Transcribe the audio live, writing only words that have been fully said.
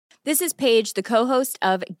This is Paige, the co-host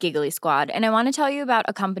of Giggly Squad, and I want to tell you about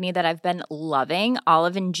a company that I've been loving,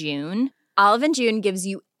 Olive & June. Olive & June gives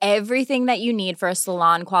you everything that you need for a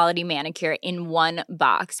salon-quality manicure in one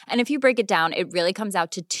box. And if you break it down, it really comes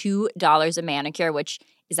out to $2 a manicure, which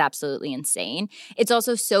is absolutely insane. It's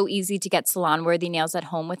also so easy to get salon-worthy nails at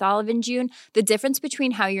home with Olive & June. The difference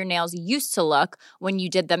between how your nails used to look when you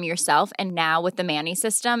did them yourself and now with the Mani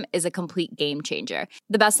system is a complete game changer.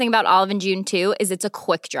 The best thing about Olive & June, too, is it's a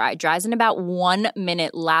quick dry. Dries in about 1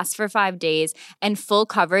 minute, lasts for 5 days, and full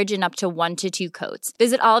coverage in up to 1 to 2 coats.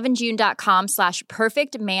 Visit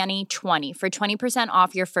oliveandjune.com/perfectmani20 for 20%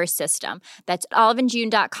 off your first system. That's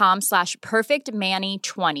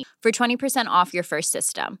oliveandjune.com/perfectmani20 for 20% off your first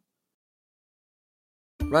system.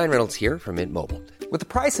 Ryan Reynolds here from Mint Mobile. With the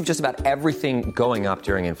price of just about everything going up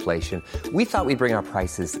during inflation, we thought we'd bring our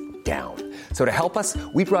prices down. So to help us,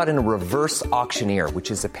 we brought in a reverse auctioneer,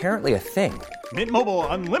 which is apparently a thing. Mint Mobile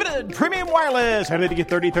Unlimited Premium Wireless. How to get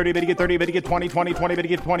 30, 30, bit to get 30, bit to get 20, 20, 20, bit to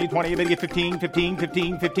get 20, 20, bit to get 15, 15,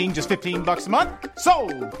 15, 15, just $15 a month?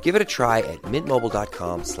 Sold! Give it a try at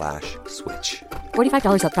mintmobile.com/switch.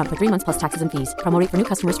 $45 up front for 3 months plus taxes and fees. Promo rate for new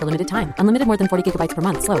customers for limited time. Unlimited more than 40 gigabytes per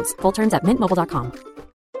month. Slows full terms at mintmobile.com.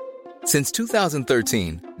 Since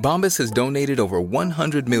 2013, Bombas has donated over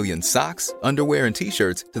 100 million socks, underwear, and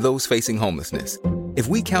T-shirts to those facing homelessness. If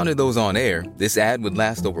we counted those on air, this ad would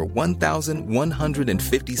last over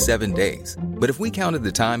 1,157 days. But if we counted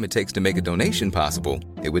the time it takes to make a donation possible,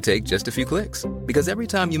 it would take just a few clicks. Because every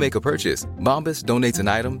time you make a purchase, Bombas donates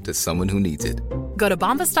an item to someone who needs it. Go to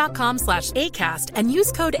bombas.com/ACAST and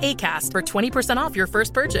use code ACAST for 20% off your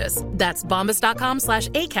first purchase. That's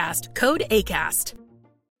bombas.com/ACAST, code ACAST.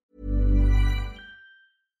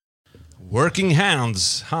 Working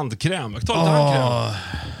hands, handkräm. Jag tar lite handkräm.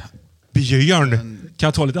 Björn, kan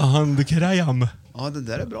jag ta lite handkräm? Ja, det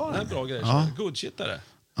där är bra. Det är bra grejer. Ja. Good shit är det.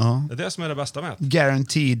 Ja. Det är det som är det bästa med.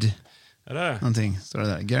 Guaranteed. Är det? Någonting står det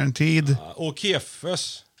där. Guaranteed. Och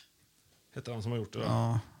Kefes heter han som har gjort det där.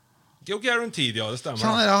 Ja. Och Guaranteed, ja, det stämmer. Sen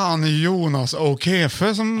är det han Jonas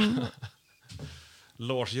O'Keefe som...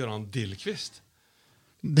 Lars-Göran Dillqvist.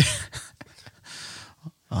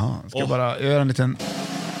 Ja, jag ska bara göra en liten...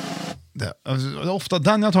 Det är ofta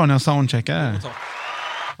den jag tar när jag soundcheckar.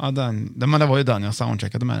 Ja, men det var ju den jag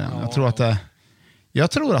soundcheckade med. Ja. Jag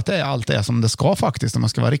tror att det är allt det som det ska faktiskt, om man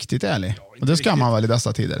ska vara riktigt ärlig. Och det ska riktigt. Man väl i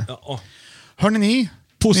dessa tider. Ja. Hörrni ni?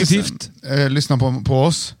 Positivt. Lyssna på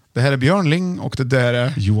oss. Det här är Björn Ling och det där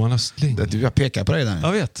är... Johan Östling. Jag pekar på dig där.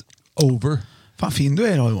 Jag vet. Over. Fan fin du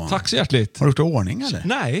är då, Johan. Tack så hjärtligt. Har du gjort ordning eller?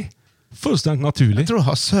 Nej. Fullständigt naturligt. Jag tror du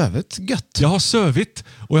har sövit gött. Jag har sövit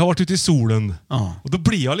och jag har varit ute i solen. Ja. Och då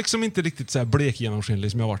blir jag liksom inte riktigt så här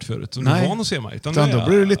blekgenomskinlig som jag har varit förut. Så Nej. Van att se mig. Utan då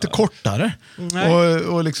blir du lite kortare. Nej.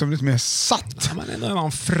 Och liksom lite mer satt. Ja, men en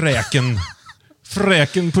annan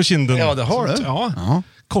fräken på kinden. Ja, det har du. Ja.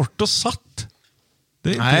 Kort och satt.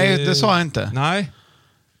 Nej, det sa jag inte. Nej.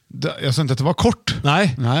 Jag sa inte att det var kort.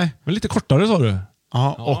 Nej. Men lite kortare sa du.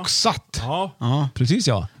 Ja, och satt. Ja. Precis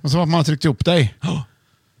ja. Och så var man har tryckt ihop dig. Ja.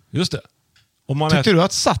 Just det. Tyckte du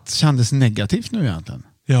att satt kändes negativt nu egentligen?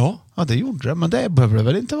 Ja. Ja, det gjorde det. Men det behöver det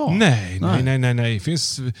väl inte vara? Nej. Det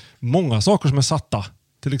finns många saker som är satta.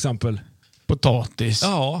 Till exempel. Potatis.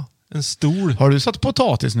 Ja, en stol. Har du satt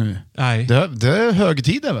potatis nu? Nej. Det är hög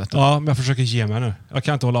tid det, vet du. Ja, men jag försöker ge mig nu. Jag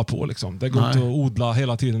kan inte hålla på liksom. Det går inte att odla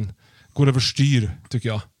hela tiden. Går överstyr, tycker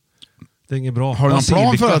jag. Det är inget bra. Har du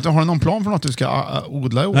någon plan för något du ska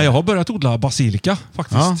odla i år? Nej, jag har börjat odla basilika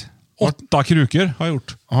faktiskt. Ja. 8 krukor har jag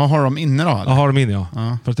gjort. Ja, har de inne då? Eller? Ja, har de inne, ja.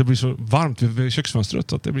 För att det blir så varmt vid köksfönstret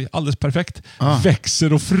så att det blir alldeles perfekt.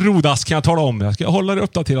 Växer och frodas kan jag tala om. Jag ska hålla dig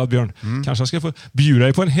uppdaterad, Björn. Kanske jag ska få bjuda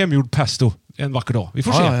dig på en hemgjord pesto en vacker dag. Vi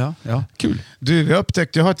får se. Ja. Kul. Du, vi har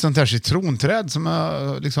upptäckt, jag har ett sånt här citronträd som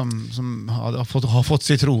har fått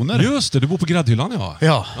citroner. Just det, du bor på gräddhyllan,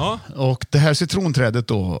 ja. Och det här citronträdet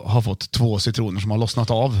då har fått 2 citroner som har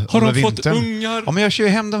lossnat av. Har de fått vintern. ungar? Ja, men jag kör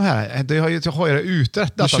hem de här. Jag har det ute.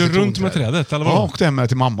 Du kör runt med trädet, eller vad? Ja, och det med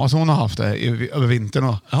till mamma så hon har haft det över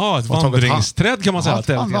vintern. Ja, ett vandringsträd kan man säga.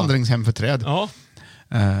 Ja, ett vandringshem för träd. Ja.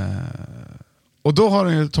 Och då har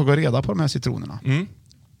de tagit reda på de här citronerna.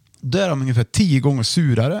 Då är de ungefär 10 gånger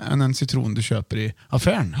surare än en citron du köper i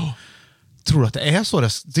affären. Tror du att det är så?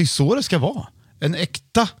 Det är så det ska vara. En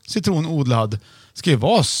äkta citron odlad ska ju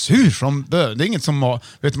vara sur som bö. Det är inget som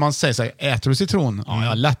vet man säger så här, äter du citron?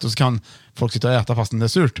 Ja, lätt, och så kan folk sitta och äta fast det är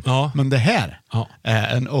surt. Ja. Men det här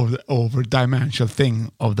är en overdimensional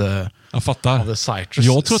thing of the, jag fattar. Of the citrus.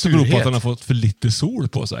 Jag tror att det beror på att den har fått för lite sol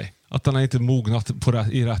på sig. Att den har inte mognat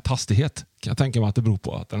i rätt hastighet. Kan jag tänka mig att det beror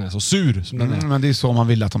på att den är så sur som den är. Men det är så man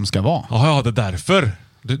vill att de ska vara. Ja, det är därför.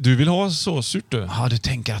 Du vill ha så surt du? Ja, du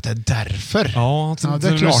tänker att det är därför? Ja, det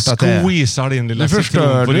är klart att det är. Squeezar din lilla Du citron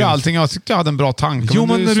förstör på du din... allting. Jag tyckte jag hade en bra tanke. Jo,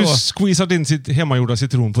 men när du squeezar din hemmagjorda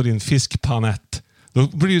citron på din fiskpanett, då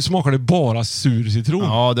smakar det bara sur citron.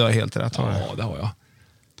 Ja, det har helt rätt. Ja, det har jag.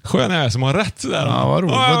 Skön är som har rätt där. Ja, vad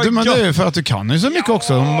roligt. Men det är ju för att du kan ju så mycket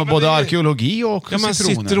också. Om både arkeologi och citroner.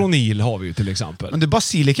 Citronil har vi ju till exempel. Men det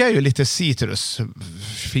basilika är ju lite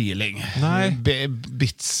citrus-feeling. Nej.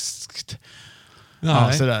 Bitskt. Nej.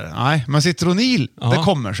 Ja, sådär. Nej, men citronil, det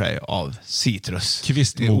kommer sig av citrus.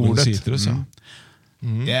 Kvistmogen citrus, ja.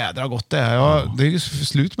 Jädra gott det är. Ja, det är ju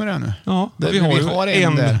slut med det nu. Ja, vi har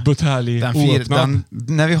en butelj oöppnad.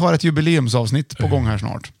 När vi har ett jubileumsavsnitt på gång här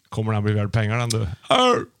snart. Kommer den bli värd pengar den du?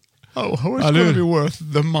 How is it gonna be worth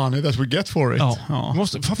the money that we get for it? Ja.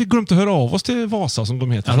 Vi glömde att höra av oss till Vasa som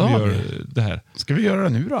de heter. Som gör det här. Ska vi göra det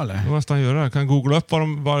nu då eller? Vi måste göra det. Kan googla upp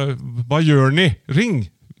vad gör ni? Ring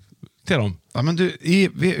till dem. Ja, men det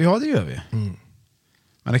gör vi.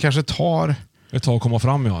 Men det kanske tar... Ett tag att komma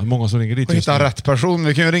fram, ja. Många som ringer dit. Och hitta rätt person.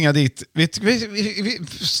 Vi kan ju ringa dit.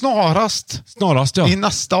 Snarast, ja. I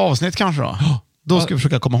nästa avsnitt kanske då. Då ska vi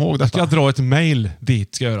försöka komma ihåg detta. Ska jag dra ett mail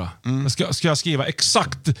dit, ska jag göra. Ska jag skriva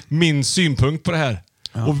exakt min synpunkt på det här.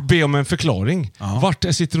 Och be om en förklaring. Vart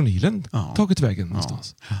är citronilen tagit vägen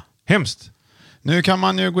någonstans? Hemskt. Nu kan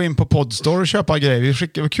man ju gå in på Podstore och köpa grejer.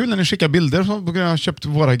 Det var kul när ni skickar bilder. Jag har köpt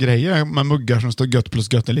våra grejer med muggar som står gött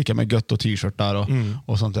plus gött är lika med gött och t-shirtar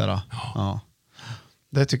och sånt där. Ja.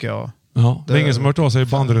 Det tycker jag. Ja, det är ingen som har hört av sig i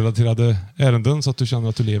bandrelaterade ärenden så att du känner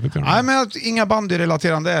att du lever, Björn. Nej, men inga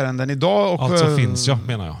bandrelaterade ärenden idag. Och, alltså finns jag,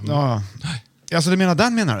 menar jag. Ja. Alltså du menar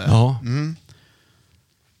den, menar du? Ja.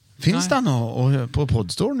 Finns den på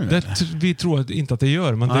Podstore nu? Vi tror inte att det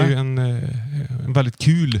gör, men det är ju en väldigt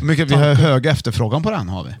kul... Vi har hög efterfrågan på den,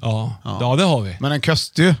 har vi. Ja, det har vi. Men den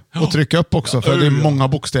kostar ju att trycka upp också, för det är många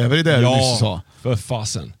bokstäver i det du nyss sa. För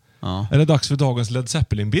fasen. Ja. Är det dags för dagens Led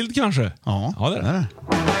Zeppelin-bild kanske? Ja, det är det.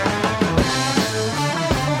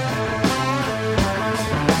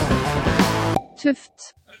 Tufft.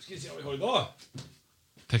 Ska vi se vad vi har idag?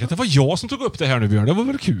 Tänk att det var jag som tog upp det här nu, Björn. Det var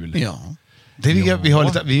väl kul? Ja.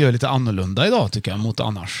 Vi gör lite annorlunda idag, tycker jag, mot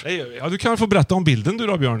annars. Ja, du kan få berätta om bilden du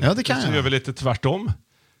då, Björn. Ja, det kan jag. Så gör vi lite tvärtom,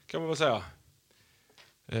 kan man väl säga.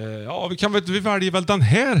 Vi väljer väl den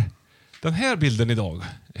här bilden idag.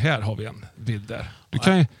 Här har vi en bild där.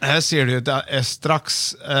 Här ser du, det är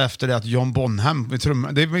strax efter det att John Bonham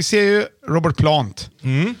vi ser ju Robert Plant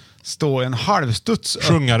stå en halvstuds upp.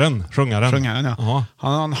 Sjungaren, ja. Aha.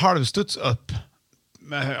 Han har en halvstuds upp.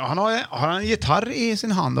 Han har en gitarr i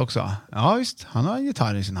sin hand också. Ja, visst. Han har en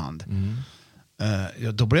gitarr i sin hand.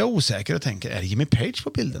 Då blir jag osäker och tänker, är det Jimmy Page på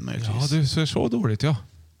bilden möjligtvis? Ja, det ser så dåligt, ja.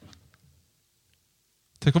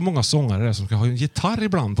 Tänk vad många sångare det är som ska ha en gitarr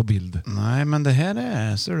ibland på bild. Nej, men det här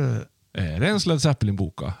är... Så du... Är det en Led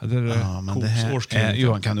Zeppelin-boka? Ja, men det här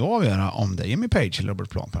Johan, kan du avgöra om det är Jimmy Page eller Robert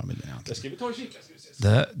Plant på den bilden? Det ska vi ta och kika.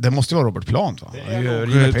 Det måste vara Robert Plant, va? Det är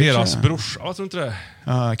nog deras brorsa, jag tror inte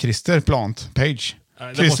det. Christer Plant. Page.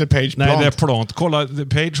 Christer Page Plant. Nej, det är Plant. Kolla,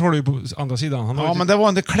 Page har du ju på andra sidan. Men det var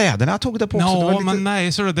inte kläderna jag tog det på också. Ja, lite... men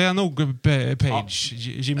nej, så det är nog Page.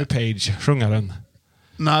 Jimmy Page, sjungaren.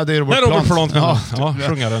 Nej, det är Robert Plant. Ja,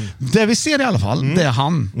 sjungaren. Det vi ser i alla fall, det är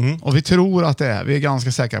han. Och vi tror att det är, vi är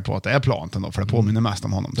ganska säkra på att det är Plant ändå, för det påminner mest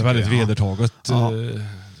om honom. Det är väldigt vedertaget.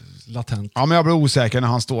 Latent. Ja, men jag blir osäker när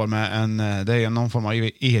han står med det är någon form av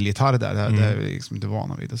elgitarr där. Det är vi liksom inte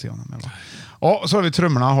vana vid att se honom med. Och så har vi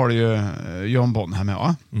trummorna, har du ju John Bonham med,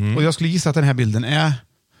 va? Och jag skulle gissa att den här bilden är...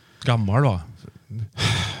 Gammal då?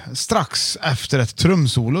 Strax efter ett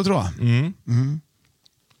trumsolo, tror jag.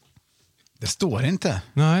 Det står inte.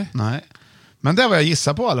 Nej. Men det var jag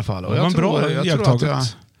gissar på i alla fall. Och jag tror att vet du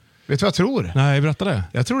vad jag tror? Nej, berätta det.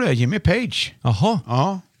 Jag tror det är Jimmy Page. Jaha.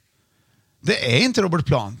 Ja. Det är inte Robert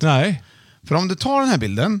Plant. Nej. För om du tar den här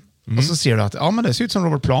bilden och så ser du att men det ser ut som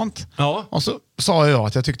Robert Plant. Ja. Och så sa jag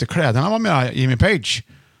att jag tyckte kläderna var med Jimmy Page.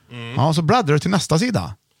 Ja, och så bläddrar du till nästa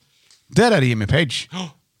sida. Där är det Jimmy Page.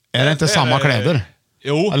 Är det inte samma kläder?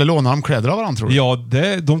 Jo. Eller lånar de kläder av varandra, tror du? Ja,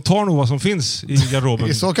 de tar nog vad som finns i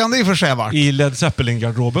garderoben. Så kan det i och för sig vara. I Led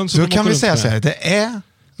Zeppelin-garderoben. Så kan vi säga så här, det är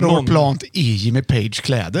Robert Plant i Jimmy Page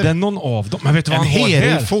kläder. Det är någon av dem. Men vet du vad han har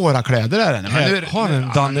här? Fårakläder är det. Här har han en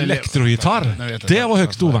Dan Electro-gitarr. Det var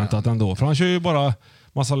högst oväntat ändå. För han kör ju bara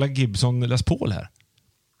massa Gibson Les Paul här.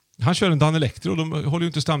 Han kör en Dan Electro. De håller ju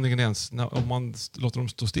inte stämningen ens om man låter dem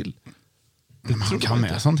stå still. Man kan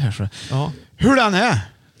med sånt här. Så. Ja. Hur den är.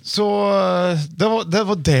 Så det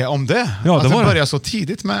var det om det. Ja, att det vi var börjar så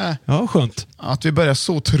tidigt med... Ja, skönt. Att vi börjar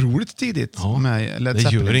så otroligt tidigt med Led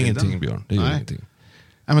Zeppelin. Det gör ingenting, Björn. Det gör ingenting.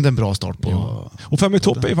 men det är en bra start på... Ja. Och 5 i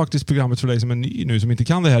topp är faktiskt programmet för dig som är ny nu, som inte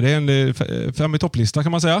kan det här. Det är en 5 i topplista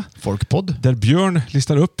kan man säga. Folkpodd. Där Björn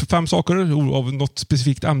listar upp 5 saker av något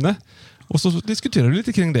specifikt ämne. Och så diskuterar du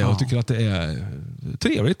lite kring det och tycker att det är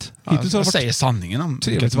trevligt. Hittills har det varit säger sanningen om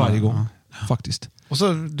trevligt varje gång. Faktiskt. Och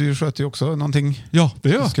så du sköter ju också någonting. Ja, det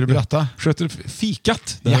gör jag. Ska du berätta? Sköter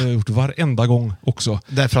fikat. Det har jag gjort varenda gång också.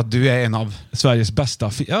 Därför att du är en av Sveriges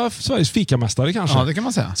bästa Sveriges fikamästare kanske. Ja, det kan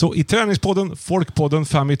man säga. Så i träningspodden, Folkpodden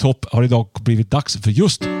 5 i topp har idag blivit dags för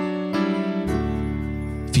just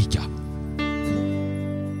fika.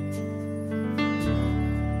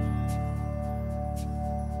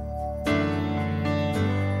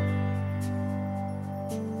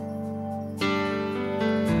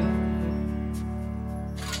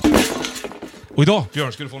 Och idag,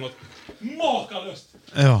 Björn, ska du få något makalöst.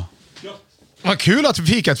 Ja. Vad kul att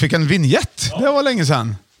fikat fick en vignett. Ja. Det var länge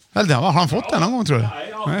sedan. Eller har han fått den någon gång, tror du?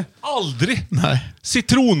 Nej, aldrig. Nej.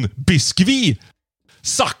 Citronbiskvi.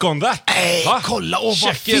 Suck on that. Kolla, vad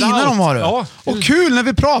fina de har. Ja. Och kul när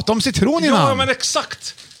vi pratar om citron innan. Ja, men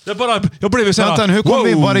exakt. Det bara, jag blev så här. Vänta, hur kom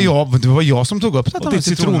vi? Det var jag som tog upp detta med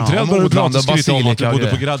citronerna. Citronträd började prata och skryta om att du bodde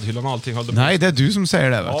på gräddhyllan och allting. Nej, det är du som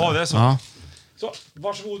säger det. Vet ja, det är så. Ja. Så,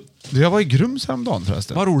 varsågod. Jag var i Grums häromdagen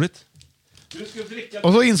förresten. Vad roligt.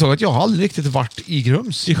 Och så insåg jag att jag har aldrig riktigt varit i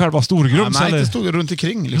Grums. I själva Storgrums? Nej, det stod runt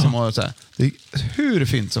omkring. Liksom, och så här. Det är hur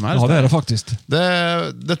fint som helst. Ja, det är det faktiskt. Det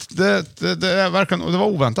är verkligen, och det var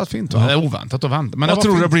oväntat fint. Ja. Det är oväntat och väntat. Vad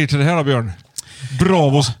tror du det blir till det här då, Björn?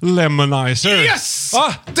 Bravos Lemonizer. Yes!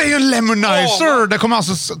 Det är ju en Lemonizer! Det kommer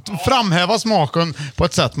alltså framhäva smaken på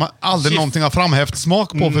ett sätt man aldrig någonting har framhävt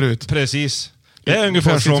smak på förut. Precis. Det är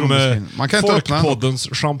ungefär som Folkpoddens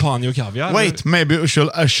champagne och kaviar. Wait, maybe you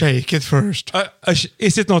should shake it first.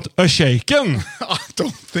 Is it not a shaken? I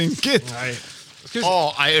don't think it. Nej.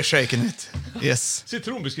 I are shaking it. Yes.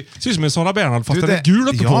 Citronbiskuit. Ser ut som en Sara Bernhard fast den är gul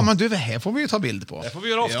uppe på. Ja, men du, det här får vi ju ta bild på. Det får vi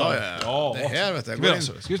göra ofta. Ja. Det här, vet jag.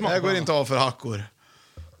 Det här går inte av för hackor.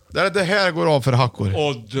 Det här går av för hackor.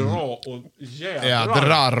 Och dra och jävlar.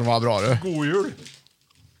 Jädrar vad bra du. God jul.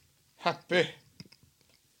 Happy.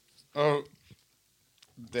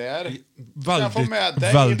 Där.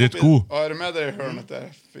 Väldigt god. Ja, är du med där i hörnet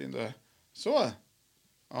där? Fin du. Så.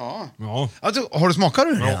 Ja. Ja. Alltså, har du smakat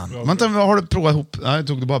det redan? Vänta, har du provat ihop? Nej,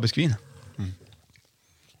 tog du bara biskvin.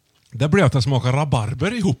 Det blev att det smakar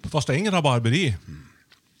rabarber ihop, fast det är ingen rabarber i.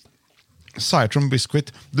 Citron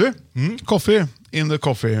biscuit. Du, coffee in the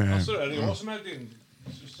coffee. Alltså, är det jag som är din?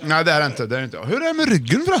 Nej, det är det inte. Hur är det med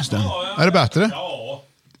ryggen förresten? Är det bättre? Ja.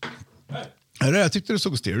 Är det? Jag tyckte det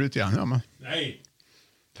såg stel ut igen. Ja, men. Nej.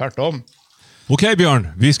 Tvärtom. Okej, Björn,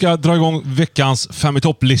 vi ska dra igång veckans 5 i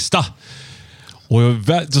topplista. Och jag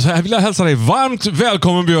vill hälsa dig varmt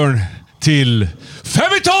välkommen, Björn, till 5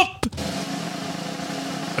 i topp!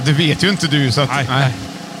 Det vet ju inte du, så att... Nej.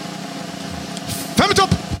 5 i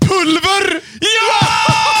topp! Pulver! Ja!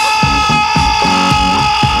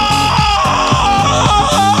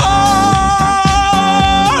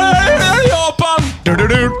 Japan!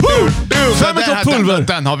 5 i topp pulver!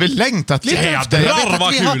 Den har vi längtat lite efter. Jädrar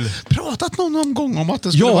vad kul! Vi har pratat någon gång om att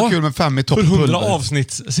det skulle vara kul med 5 i topp pulver. För 100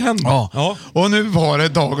 avsnitt sen. Ja. Och nu var det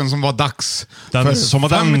dagen som var dags. Som var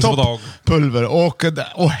den som var dag. Pulver. Och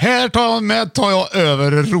här tar jag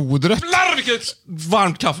över rodret. Vilket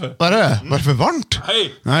varmt kaffe! Vad är det? Var det för varmt?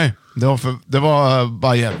 Nej. Det var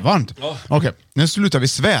bara jävligt varmt. Ja. Okej, nu slutar vi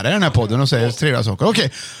svära i den här podden och säger trevliga saker.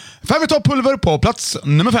 Okej, 5 i topp pulver på plats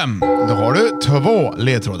nummer 5. Då har du 2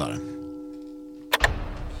 ledtrådar.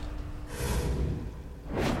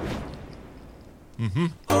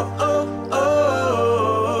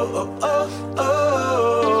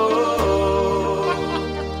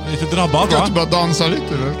 Lite drabbad, va? Jag ska bara dansa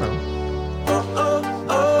lite.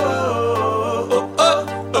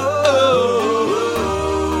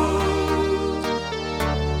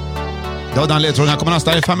 Ja, den ledtråden kommer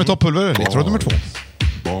nästa i 5 i topp-pulver. Ledtråd nummer 2.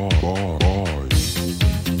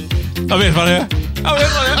 Jag vet vad det är.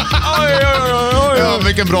 Ja,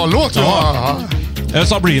 vilken bra låt. Ja.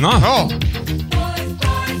 Sabrina. Ja.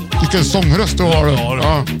 Vilken sångröst du har.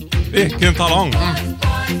 Ja. Vilken talang. Det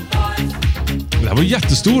här var en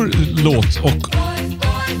jättestor låt och...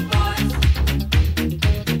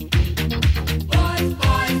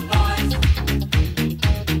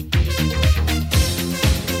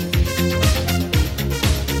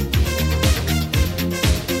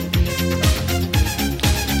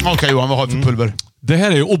 Okej, Johan, vad har vi för pulver? Det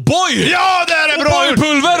här är ju O'boy! Ja, det är bra!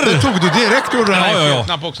 O'boy-pulver! Det tog du direkt, gjorde den. Ja.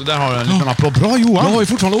 Knapp också. Där har du en liten applåd. Bra, Johan! Jag har ju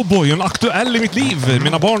fortfarande O'boyen aktuell i mitt liv.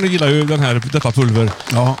 Mina barn gillar ju detta pulver.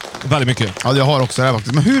 Ja. Väldigt mycket. Ja, jag har också det här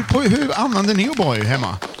faktiskt. Men hur använder ni O'boy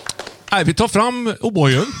hemma? Nej, vi tar fram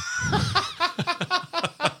O'boyen.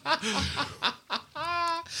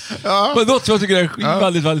 Men något som jag tycker är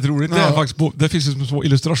väldigt, väldigt roligt, det är faktiskt det finns ju små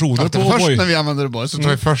illustrationer på Först O'boy. när vi använder O'boy så tar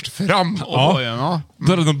vi först fram O'boyen. Ja.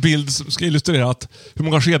 Då är det någon bild som ska illustrera att hur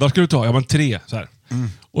många skedar ska du ta? Ja, men 3. Så här.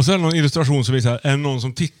 Och så är det någon illustration som visar, är det någon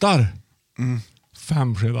som tittar?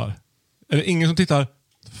 5 skedar. Är det ingen som tittar?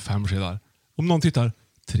 5 skedar. Om någon tittar,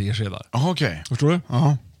 3 skedar. Okej. Förstår du?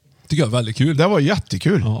 Ja. Tycker jag är väldigt kul. Det var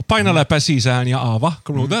jättekul. Ja. Painala precis här ni ava.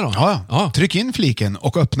 Kommer du ihåg det då? Ja. Tryck in fliken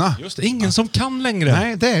och öppna. Just det, ingen som kan längre.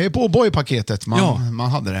 Nej, det är på O'boy-paketet man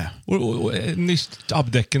hade det. Och nytt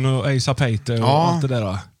abdäcken och Asa Peite och allt det där.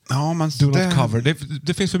 Då. Ja, men Do not cover.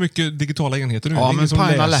 Det finns för mycket digitala enheter nu. Ja, men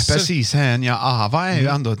Painala läser. precis här ava är ju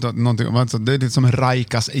ändå någonting. Alltså, det är lite som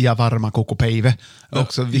Raikas Iavarma Kokopeive.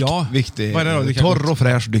 Också viktig. Vad är det då? Torr och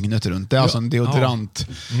fräsch dygnet runt. Det är alltså en deodorant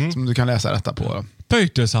som du kan läsa detta på.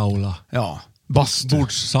 Pöjtesaula. Ja. Bastu.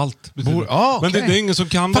 Bordssalt. Men det är ingen som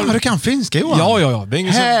kan... Fan vad du kan finska, Johan. Ja. Det är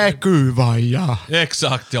ingen som... Häkuvaja.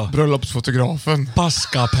 Exakt, ja. Bröllopsfotografen.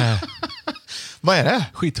 Paskapä. Vad är det?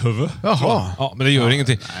 Skithuvud. Jaha. Ja, men det gör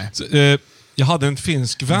ingenting. Så, jag hade en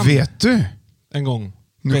finsk vän. Vet du? En gång.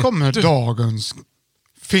 Nu kommer dagens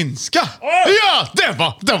finska. Ja,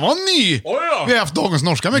 det var ny. Vi har haft dagens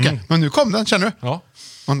norska mycket. Men nu kom den, känner du? Ja.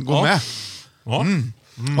 Man går med. Ja.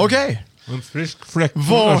 Okej. En frisk fläck.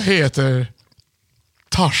 Vad heter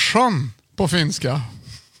Tarzan på finska?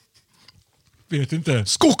 Vet inte.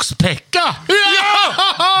 Skogspecka!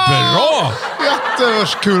 Ja! Bra!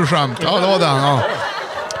 Jättekul skämt. Ja, det var den. Ja.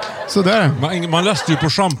 Sådär. Man läste ju på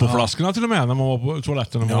schampoflaskorna till och med när man var på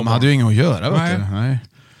toaletten. Ja, man hade ju inget att göra. Nej. Vet du. Nej.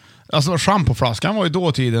 Alltså schampoflaskan var ju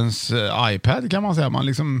dåtidens iPad kan man säga. Man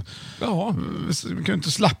liksom kunde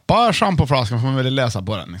inte släppa schampoflaskan för man ville läsa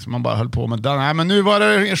på den. Liksom. Man bara höll på med den. Nej, men nu var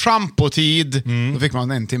det schampotid. Då fick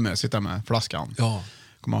man 1 timme sitta med flaskan. Ja.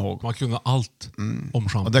 Kommer ihåg. Man kunde allt om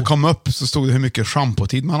schampo. Och det kom upp så stod det hur mycket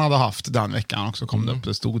schampotid man hade haft den veckan också. Kom det upp,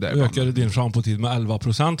 det stod där. Ökade din schampotid med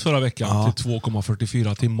 11% förra veckan till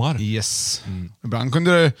 2,44 timmar. Yes. Ibland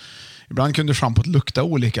kunde schampot lukta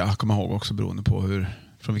olika, kommer jag ihåg också, beroende på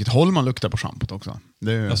från vilket håll man luktar på schampot också.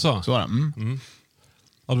 Det är så är det.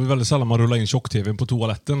 Ja, det var väldigt sällan man rullade in tjock-tvn på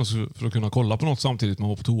toaletten för att kunna kolla på något samtidigt man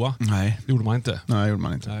var på toa. Nej. Det gjorde man inte. Nej, det gjorde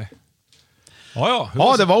man inte. Nej.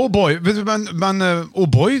 Ja, det var O'boy. Men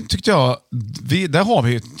O'boy tyckte jag, där har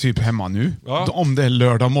vi typ hemma nu. Ja. Om det är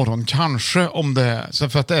lördag morgon, kanske om det är... Så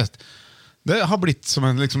för att det har blivit som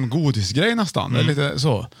en liksom godisgrej nästan. Det är lite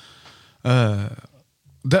så.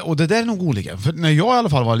 Och det där är nog olika. För när jag i alla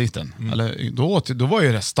fall var liten, då var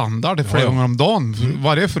ju det standard flera gånger om dagen.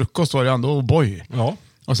 Varje frukost var det ändå O'boy. Ja.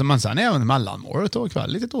 Och sen även mellanmålet och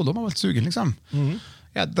kväll lite då man var lite sugen liksom.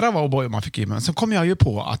 Jädra vad O'boy man fick i. Men sen kom jag ju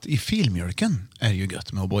på att i filmjölken är det ju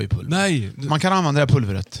gött med O'boy-pulver. Nej. Man kan använda det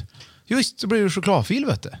pulveret. Just, så blir det chokladfil,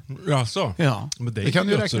 vet du. Jaså? Ja. Men det kan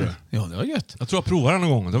du räkna. Ja, det var gött. Jag tror jag provade den en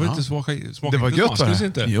gång. Det var inte smakat. Det var gött, va?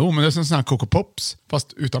 Inte. Jo, men det är en sån här Coco Pops,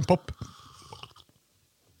 fast utan pop.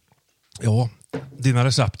 Ja, dina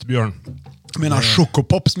recept, Björn.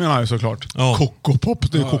 Chocopops menar jag såklart. Ja. Coco Pops,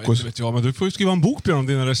 det är kokos. Vet jag, men du får ju skriva en bok, Björn, om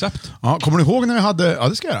dina recept. Ja, kommer du ihåg när vi hade... Ja,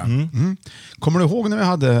 det ska jag göra. Kommer du ihåg när vi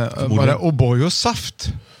hade bara O'boy och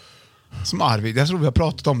saft? Som Arvid, jag tror vi har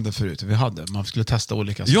pratat om det förut. Man skulle testa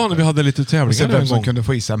olika saker. Ja, när vi hade lite tävlingar vem som kunde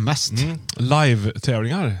få i sig mest.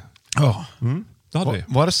 Live-tävlingar. Ja. Det hade vi.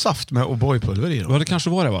 Var det saft med O'boy-pulver i då? Ja, det kanske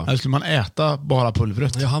var det, va? Eller skulle man äta bara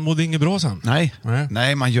pulvret? Ja, han mådde inget bra sen.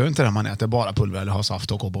 Nej, man gör inte det. Man äter bara pulver eller har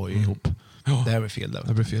saft och O'boy ihop. Ja. Det är fel.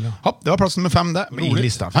 Det blir fel, ja. Det var plats nummer 5 där i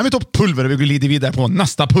listan. 5 i topp pulver. Vi glider vidare på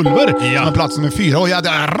nästa pulver. Som är plats nummer 4. Och jag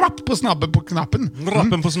hade rapp på snabben på knappen.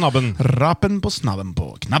 Rappen på snabben. Rappen på snabben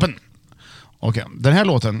på knappen. Okej, den här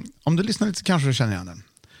låten, om du lyssnar lite kanske du känner igen den.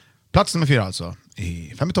 Plats nummer 4 alltså.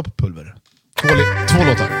 I 5 i topp pulver. 2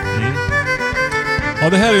 låtar. Ja,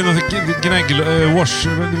 det här är något wash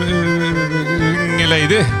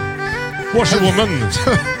lady. Washerwoman.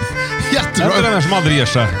 Jättebra. Det är den här som aldrig ger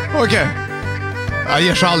sig. Okej. Jag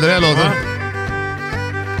ger sig aldrig, det låter.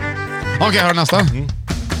 Okej, hör nästa.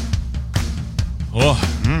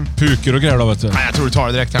 Puker och grejer då, vet du. Nej, jag tror du tar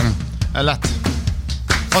det direkt här nu. Det är lätt.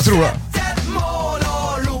 Vad tror du?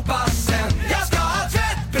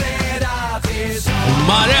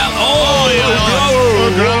 Marianne!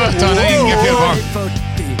 Det är inget fel på.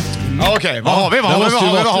 Okej, vad har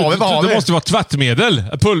vi? Det måste vara tvättmedel.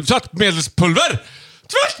 Tvättmedelspulver!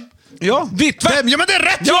 Ja. Vitt tvätt! Ja, men det är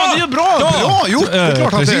rätt! Ja, det är bra! Bra gjort! Det är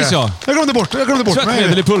klart att precis, det är. ja. Jag glömde bort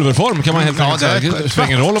Tvättmedel i pulverform kan man helt enkelt säga. Det spelar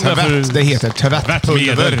ingen roll om det är för... Det heter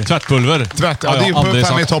tvättpulver. Tvättpulver. Ja, det är ju på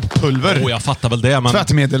 5 i topp pulver. Jag fattar väl det, men...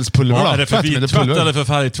 Tvättmedelspulver då. Är det för vit tvätt eller för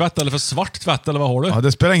färgtvätt eller för svart tvätt eller vad har du? Ja,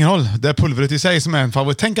 det spelar ingen roll. Det är pulveret i sig som är en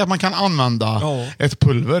favorit. Tänk att man kan använda ett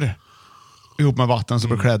pulver ihop med vatten så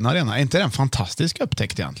blir kläderna rena. Är inte det en fantastisk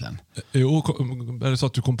upptäckt egentligen? Jo, är det så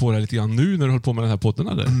att du kom på det lite grann nu när du höll på med den här podden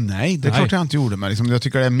eller? Nej, det är klart jag inte gjorde. Men liksom, jag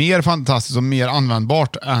tycker det är mer fantastiskt och mer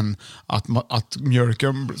användbart än att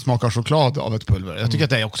mjölken smakar choklad av ett pulver. Jag tycker att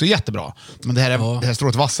det är också jättebra. Men det här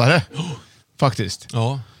strået vassare. Faktiskt.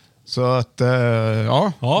 Ja. Så att, där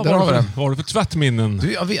har vi det. Vad har du för tvättminnen?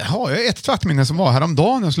 Jag har ett tvättminne som var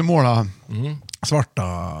häromdagen. Jag skulle måla svarta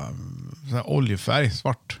oljefärg,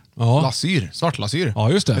 svart lasyr. Svart lasyr. Ja,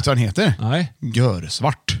 just det. Vet du vad den heter? Nej.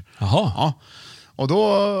 Görsvart. Jaha. Ja. Och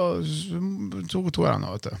då tog jag den.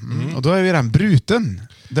 Och då är ju den bruten,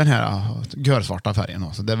 den här görsvarta färgen.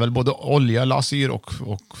 Så det är väl både olja, lasyr och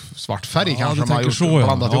svart färg kanske de har gjort.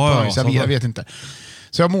 Blandat upp. Jag vet inte.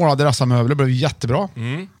 Så jag målade dessa möbler, det blev jättebra.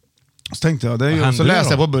 Så tänkte jag, så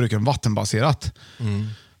läste jag på burken vattenbaserat.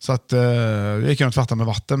 Så att jag gick och tvättade med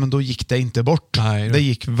vatten, men då gick det inte bort. Det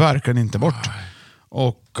gick verkligen inte bort.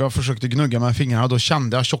 Och jag försökte gnugga med fingrarna och då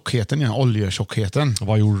kände jag tjockheten igen, oljetjockheten.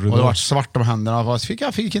 Vad gjorde du då? Och det var svart om händerna.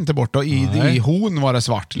 Jag fick inte bort och i hon var det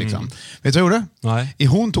svart liksom. Vet du vad jag gjorde? Nej. I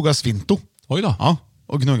hon tog jag svinto. Oj då. Ja,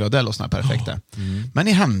 och gnuggade, det lossnade perfekt där. Men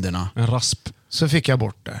i händerna en rasp. Så fick jag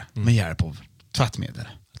bort det med hjälp av tvättmedel.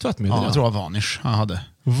 Tvättmedel? Ja, jag tror det var Vanish jag hade.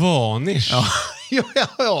 Vanish? Ja.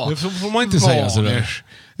 Det får man inte säga så där.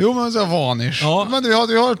 Jo, men så Vanish. Ja. Men vi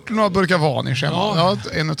har några burkar Vanish hemma. Ja. Jag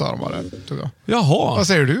har en utav dem bara, tog jag. Jaha. Vad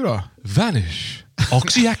säger du då? Vanish.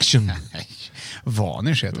 Oxy-action.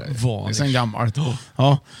 Vanish heter det. Vanish. Det är sen gammalt.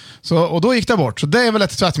 Ja. Så, och då gick det bort. Så det är väl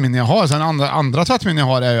ett tvättminne jag har. Sen andra tvättminne jag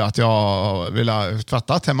har är ju att jag vill ha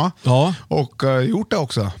tvättat hemma. Ja. Och gjort det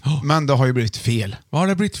också. Men det har ju blivit fel. Vad har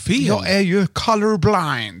det blivit fel? Jag är ju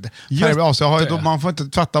colorblind. Man får inte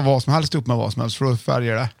tvätta vad som helst upp med vad som helst för att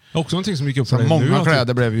färger det. Också någonting som gick upp så för dig många nu,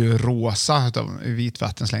 kläder blev ju rosa.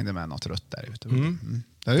 Vitvatten slängde med något rött där ute.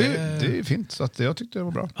 Det är fint, så att jag tyckte det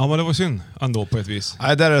var bra. Ja, men det var synd ändå på ett vis.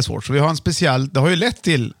 Nej, där är det svårt. Så vi har en speciell, det har ju lett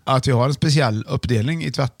till att vi har en speciell uppdelning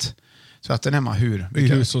i tvätten hemma.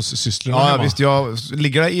 Hushållssysslorna ja, hemma. Visst, jag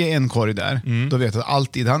ligger i en korg där. Då vet jag att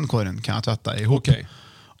allt i den korgen kan jag tvätta ihop. Okay.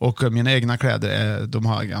 Och mina egna kläder, de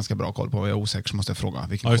har ganska bra koll på. Jag är osäker så måste jag fråga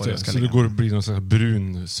vilken korg jag ska så lägga. Så det blir någon slags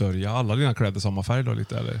brun sörja. Alla dina kläder samma färg då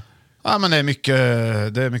lite, eller? Ja, men det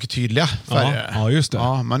är mycket tydliga färger. Ja, just det.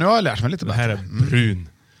 Ja, men nu har jag lärt mig lite bättre. Den här är brun.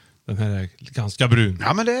 Den här är ganska brun.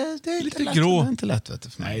 Ja, men det är lite lätt, grå. Det är inte lätt, vet du,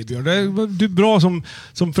 för mig. Nej, Björn, du är bra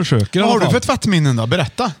som försöker. Vad har du för tvättminnen då?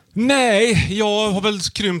 Berätta. Nej, jag har väl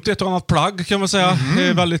krympt ett och annat plagg kan man säga. Det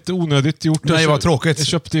är väldigt onödigt gjort. Nej, vad tråkigt. Jag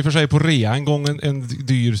köpte i och för sig på rea en gång en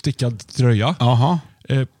dyr stickad tröja. Jaha.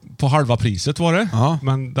 På halva priset var det. Ja.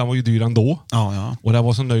 Men den var ju dyr ändå. Ja. Och jag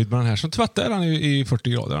var så nöjd med den här. Så tvättade jag den i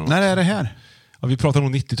 40 grader. När är det här? Ja, vi pratar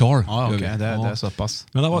nog 90-tal. Ja, okej. Det är så pass.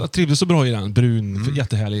 Men jag trivdes så bra i den. Brun,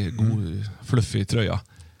 jättehärlig, god, fluffig tröja.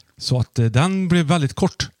 Så att den blev väldigt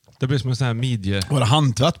kort. Det blev som en sån här midje. Var det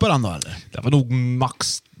handtvätt på den då, eller? Det var nog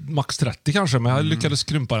max 30 kanske, men jag lyckades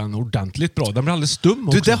krympa den ordentligt bra. Den blev alldeles stum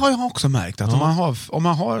också. Det har jag också märkt. Att om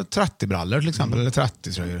man har 30 brallor till exempel, eller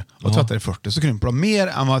 30 tröjor, och tvättar i 40, så krymper de mer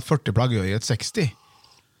än vad ett 40-plagg gör i ett 60.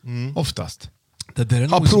 Oftast. Det där är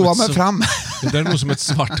har provat mig fram. Det där är nog som ett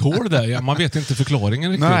svart hål där. Man vet inte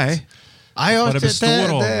förklaringen riktigt. Nej. Vad det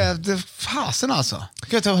består av. Det fasen alltså.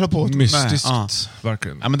 Jag hålla på mystiskt,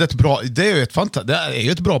 verkligen. Ja, men det är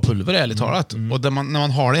ju ett bra pulver, ärligt talat. Och när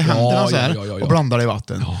man har det i händerna och blandar det i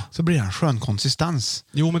vatten, så blir det en skön konsistens.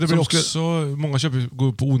 Jo, men det blir också... Många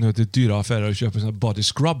går på onödigt dyra affärer och köper en body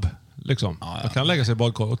scrub. Liksom. Man kan lägga sig i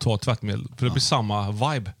badkar och ta tvättmedel, för det blir samma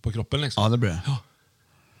vibe på kroppen. Liksom. Ja, det blir det. Ja.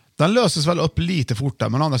 Den löses väl upp lite fortare,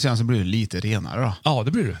 men å andra sidan så blir det lite renare då. Ja,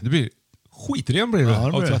 det blir det. Det blir skitren blir det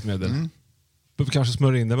av tvättmedel. Kanske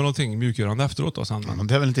smörja in det med någonting mjukgörande efteråt då sen. Men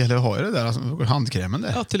det är väl inte heller att ha det där, alltså, handkrämen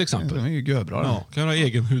där. Ja, till exempel. Det är ju görbra. Ja, kan ha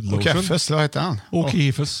egen hudlotion. Och Keffes, vad heter han? Och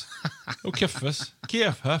Keffes. Och Keffes.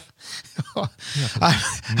 KFF.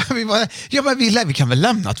 Vi kan väl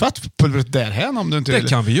lämna tvättpulvret därhän om du inte vill. Det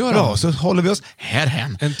kan vi göra. Ja, så håller vi oss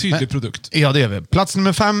härhän. En tydlig produkt. Ja, det gör vi. Plats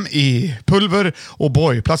nummer 5 i pulver och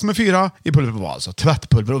boy. Plats nummer 4 i pulver och alltså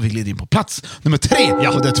tvättpulver, och vi glider in på plats nummer 3.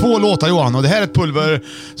 Ja. Och det är 2 låtar, Johan, och det här är ett pulver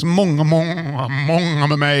som många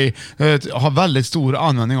med mig har väldigt stor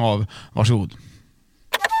användning av. Varsågod.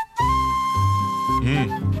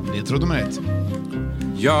 Det trodde man rätt.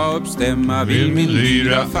 Jag uppstämma vill min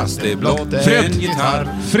lyra fast det blott en gitarr.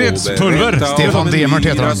 Fredspulver. Stefan Demert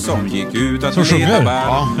heter han. Som gick ut att som sjunger.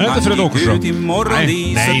 Ja, det är inte Fred Åkerström.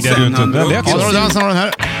 Nej, det är du inte. Det lät så. Ja, dansar den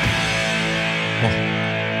här.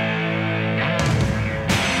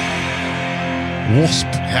 Wasp.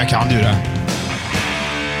 Här kan du det.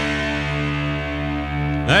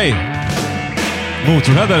 Nej.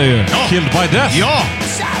 Motorhead är det ju. Ja. Killed by Death. Ja.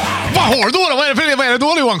 Vad har du då? Vad är det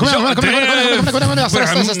då, Johan? Kom igen.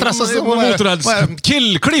 Motorräds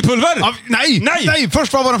killklipulver! Nej!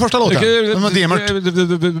 Först vad var den första låten?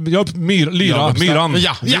 Myran.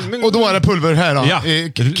 Ja, och då är det pulver här då. Ja.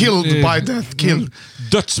 Killed by death. Killed.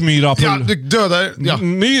 Dödsmyra. Ja, du dödar... Ja.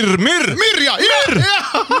 Myr! Ja!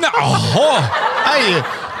 Jaha! Nej!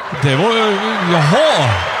 Det var...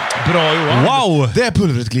 Jaha! Bra, Johan. Wow! Det här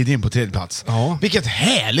pulvret glider in på tredje plats. Ja. Vilket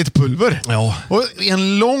härligt pulver. Ja. Och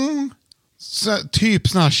en lång typ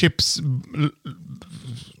sån här chips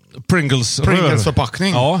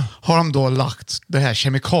Pringles-förpackning har de då lagt det här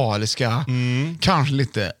kemikaliska, kanske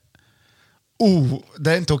lite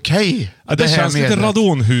det är inte okej. Ja, det känns lite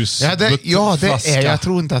radonhus. Ja, det är, jag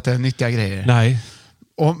tror inte att det är nyttiga grejer. Nej.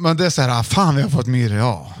 Men det är så här, fan vi har fått myror,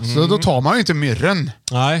 ja. Så då tar man ju inte myrren.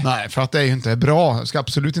 Nej, för att det är ju inte bra. Jag ska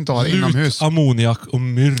absolut inte ha det inomhus. Ammoniak och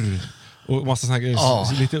myrr. Och massa såna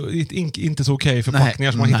grejer. Lite inte så okej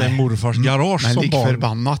förpackningar som man hittar i morfars garage som barn.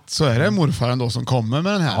 Förbannat så är det morfaren då som kommer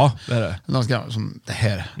med den här. Ja, det är det. De ska, som det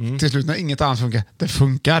här. Till slut när inget annat funkar. Det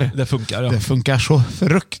funkar. Det funkar så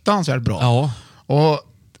fruktansvärt bra. Ja. Och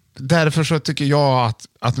därför så tycker jag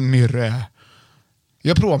att myrr är...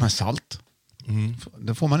 Jag provar med salt.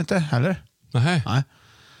 Det får man inte heller. Nej.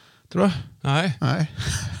 Tror du? Nej.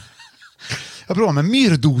 Jag provar med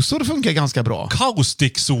myrdosor, det funkar ganska bra.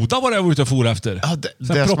 Kaustiksoda var det jag var ute och for efter. Ja, det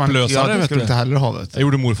propplösare, det ska du inte heller ha, vet du. Jag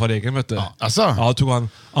gjorde morfar egen, vet du. Ja, alltså? Ja, tog han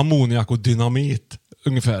ammoniak och dynamit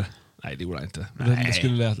ungefär. Nej, det gjorde jag inte. Men det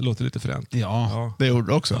skulle låta lite fränt. Ja, det gjorde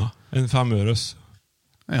det också. Ja, en 5 öres.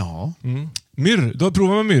 Ja. Myrr, du har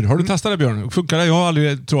provat med myrr. Har du testat det, Björn? Funkar det? Jag har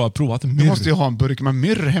aldrig provat myrr. Du måste ju ha en burk med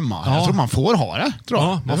myrr hemma. Ja. Jag tror man får ha det.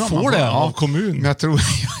 Ja, man får det av kommun. Men jag tror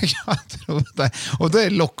det. Och det är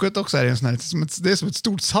locket också. Är en sån här, det är som ett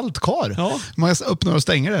stort saltkar. Ja. Man öppnar och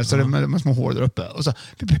stänger det så det är med små hål där uppe. Och så,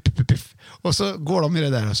 och så går de i det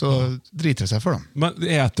där och så driter det sig för dem. Men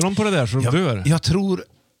äter de på det där så de dör? Jag tror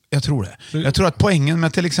det. Jag tror att poängen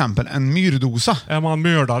med till exempel en myrdosa... Är man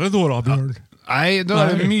mördare då, Björn? Nej, då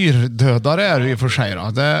är det myrdödare är det i och för sig.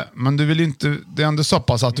 Men du vill inte, det är ändå så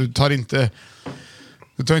pass att du tar inte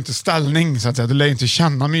ställning så att säga. Du lär inte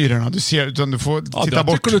känna myrorna. Du ser, utan du får titta bort. Jag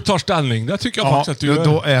tycker du tar ställning. Det tycker jag faktiskt att du gör.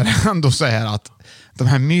 Då är det ändå så här att de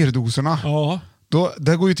här myrdoserna,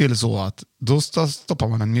 det går ju till så att då stoppar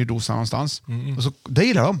man en myrdosa någonstans. Och så, det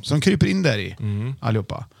gillar de, så de kryper in där i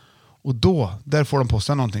allihopa. Och där får de på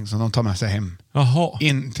sig någonting som de tar med sig hem. Jaha.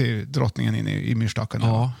 In till drottningen in i myrstacken.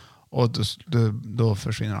 Ja. Och då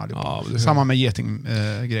försvinner allihopa. Ja, samma med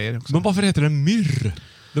getinggrejer också. Men varför heter det myrr?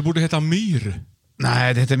 Det borde heta myr.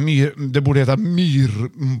 Nej, det borde heta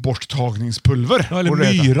myrborttagningspulver. Ja, eller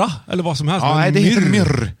myra, eller vad som helst. Ja, nej, det heter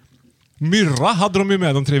myrr. Myrra hade de ju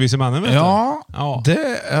med de 3 vise männen, vet ja.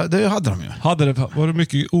 Det hade de ju. Var det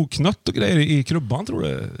mycket oknött och grejer i krubban, tror du?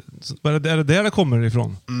 Är det där det kommer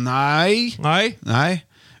ifrån? Nej.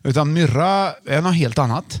 Utan myrra är något helt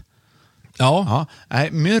annat. Ja.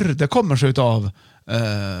 Nej, myrr, det kommer sig av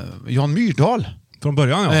Jan Myrdal. Från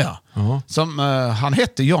början, ja. Som, han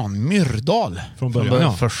hette Jan Myrdal. Från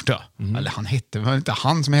början, första. Eller han hette, det var inte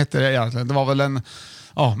han som hette det egentligen. Det var väl en,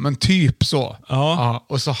 men typ så. Ja.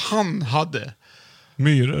 Och så han hade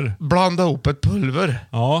myror. Blanda ihop ett pulver.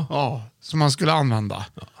 Ja. Som man skulle använda.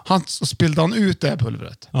 Så spillde han ut det här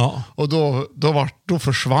pulvret. Ja. Och då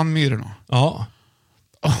försvann myrorna. Ja.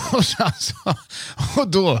 Och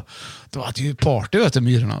då var det ju party, vet du,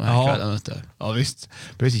 myrorna. Ja, visst.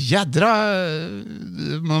 Det var jädra...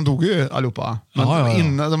 Man dog ju allihopa.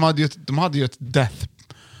 De hade ju ett death...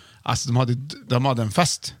 Alltså de hade en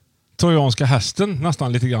fest. Trojanska hästen,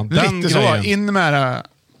 nästan lite grann. Den lite grejen. Så, in med det.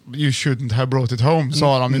 You shouldn't have brought it home,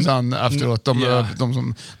 sa de ju sen efteråt. De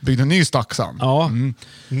som byggde ny stacksan. Ja,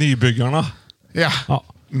 nybyggarna. Ja.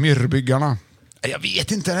 Myrrbyggarna. Jag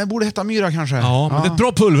vet inte, det borde heta myra kanske. Ja, men det är ett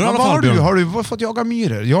bra pulver i alla fall. Har du fått jaga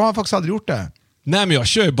myror? Jag har faktiskt aldrig gjort det. Nej, men jag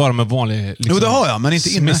kör ju bara med vanlig... Jo, det har jag, men inte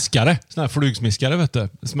inne. Smiskare. Sån här flugsmiskare, vet du.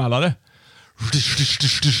 Smällare.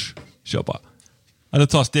 Kör bara. Eller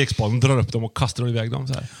tar stegspalen, drar upp dem och kastar iväg dem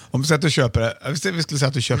så här. Om vi säger att du köper vi skulle säga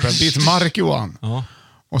att du köper en bit mark, Johan. Ja.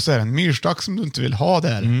 Och så är det en myrstack som du inte vill ha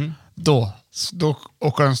där. Då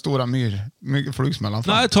åker den stora flugsmällan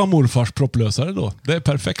fram. Nej, ta morfars propplösare då. Det är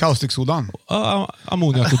perfekt. Kaustiksodan.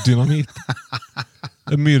 Ammoniak och dynamit.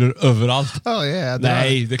 Det är myror överallt.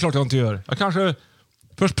 Nej, det är klart jag inte gör. Jag kanske...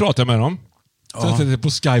 Först pratar jag med dem. Sen sätter jag på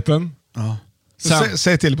Skypen. Ja.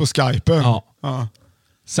 Säg till på Skypen. Ja.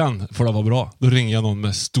 Sen får det vara bra. Då ringer jag någon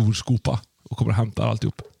med stor skopa och kommer och hämtar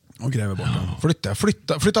alltihop. Och gräver bort den.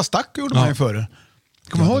 Flytta stack gjorde man ju förr.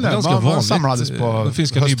 Kommer du ihåg det? Ganska vanligt. Samlades på de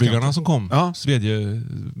finska nybyggarna som kom. Ja.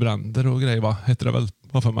 Svedjebränder och grejer, va? Heter det väl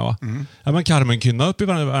Vad för mig va? Ja, men Carmenkynna uppe i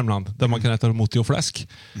Värmland där man kan äta moti och fläsk.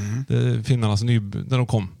 Finnarnas när de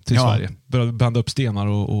kom till Sverige. Började bända upp stenar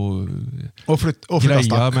och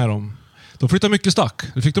greja med dem. De flyttade mycket stack.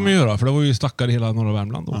 Det fick de ju göra, för det var ju stackar i hela norra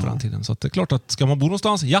Värmland då på den tiden. Så att det är klart att ska man bo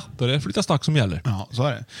någonstans, då är det flytta stack som gäller. Ja, så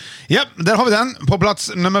är det. Ja, där har vi den. På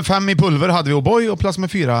plats nummer 5 i pulver hade vi O'boy och plats nummer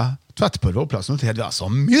 4 tvättpulver och plats nummer 3 hade vi alltså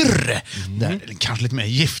myrr. Det är kanske lite mer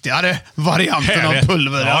giftigare varianten av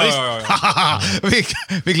pulver. Ja.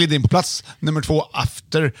 Vi glider in på plats nummer 2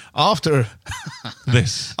 after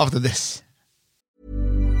this. After this.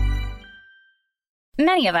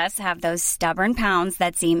 Many of us have those stubborn pounds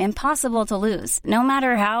that seem impossible to lose, no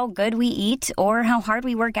matter how good we eat or how hard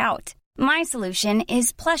we work out. My solution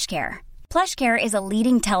is PlushCare. PlushCare is a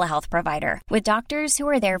leading telehealth provider with doctors who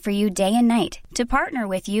are there for you day and night to partner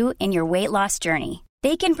with you in your weight loss journey.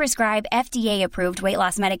 They can prescribe FDA-approved weight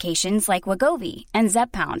loss medications like Wegovy and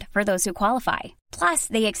Zepbound for those who qualify. Plus,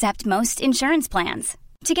 they accept most insurance plans.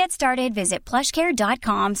 To get started, visit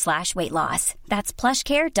plushcare.com/weightloss. That's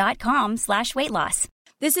plushcare.com/weightloss.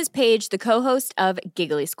 This is Paige, the co-host of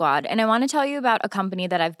Giggly Squad, and I want to tell you about a company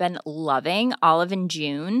that I've been loving, Olive &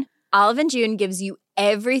 June. Olive & June gives you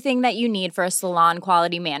everything that you need for a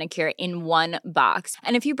salon-quality manicure in one box.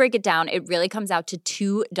 And if you break it down, it really comes out to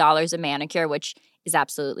 $2 a manicure, which is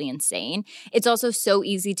absolutely insane. It's also so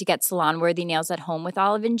easy to get salon-worthy nails at home with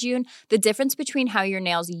Olive & June. The difference between how your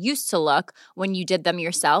nails used to look when you did them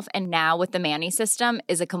yourself and now with the Mani system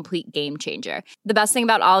is a complete game changer. The best thing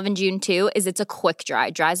about Olive & June, too, is it's a quick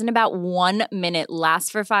dry. Dries in about 1 minute,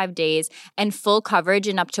 lasts for 5 days, and full coverage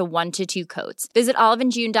in up to 1 to 2 coats. Visit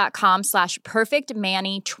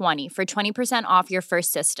oliveandjune.com/perfectmani20 for 20% off your first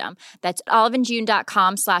system. That's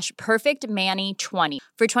oliveandjune.com/perfectmani20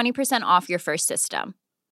 for 20% off your first system.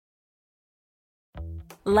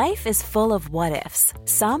 Life is full of what-ifs.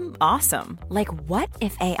 Some awesome, like what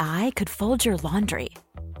if AI could fold your laundry?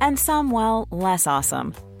 And some, well, less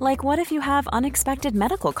awesome, like what if you have unexpected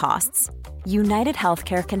medical costs? United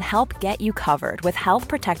Healthcare can help get you covered with Health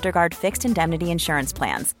Protector Guard fixed indemnity insurance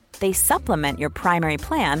plans. They supplement your primary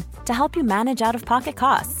plan to help you manage out-of-pocket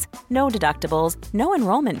costs. No deductibles, no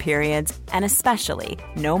enrollment periods, and especially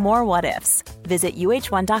no more what-ifs. Visit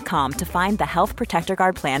uh1.com to find the Health Protector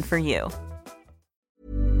Guard plan for you.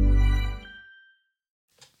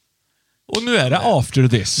 Och nu är det After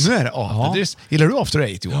This. This. Gillar du After 8,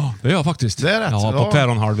 Johan? Ja, det gör jag faktiskt. Det är rätt. Ja, på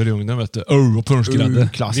päronhalvor i ugnen, vet du. Och punschgrädde.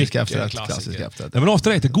 Klassisk efterrätt. Men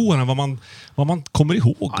After 8 är godare än vad man kommer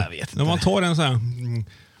ihåg. Ja, jag vet inte. När man tar en sån här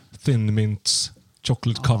thin mints,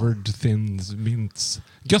 chocolate covered thin mints.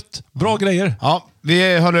 Gött. Bra grejer. Ja,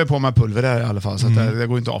 vi håller på med pulver där i alla fall, så att det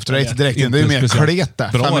går inte After 8 direkt in. Det är mer klet där.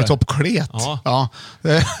 5 i topp klet. Ja.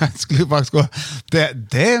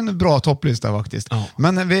 Det är en bra topplista faktiskt. Ja.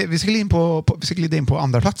 Men vi ska glida in på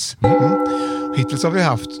andra plats. Hittills har vi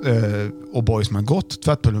haft O'boy som har gått,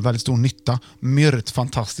 tvättpulver med väldigt stor nytta, myrr, ett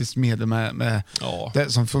fantastiskt medel med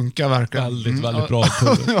det som funkar verkligen. Väldigt bra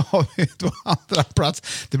pulver. Nu har vi på andra plats.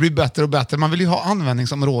 Det blir bättre och bättre. Man vill ju ha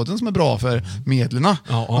användningsområden som är bra för medlen.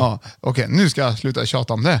 Ja. Okej, nu ska jag sluta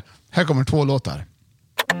tjata om det. Här kommer 2 låtar.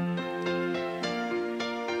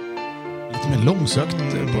 Lite mer långsökt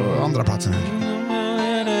på andra platsen här.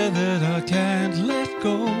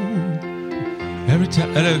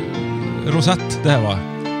 Är det Rosette det här va?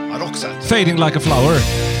 Ja, Roxette. Fading like a flower.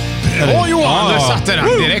 Åh Johan, du satte den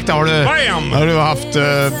direkt. Har du haft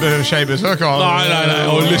tjejbesök? Nej.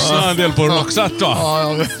 Och lyssna en del på Roxette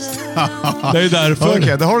va? Ja, det är därför.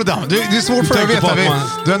 Okej, det har du där. Det är svårt för dig att veta.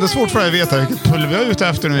 Det är ändå svårt för dig att veta vilket pulver jag är ute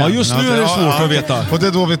efter nu. Ja, just nu är det svårt att veta. Och det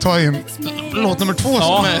är då vi tar in låt nummer 2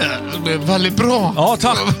 som är väldigt bra. Ja,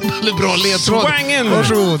 tack. Väldigt bra ledtråd. Swangin'.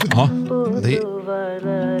 Varsågod. Ja.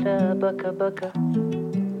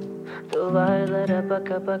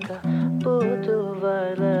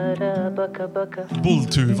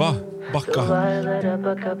 Bulltuva. Backa.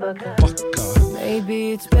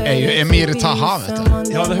 Är ju Emir Taha, vet du.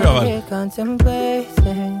 Ja, det hör jag väl.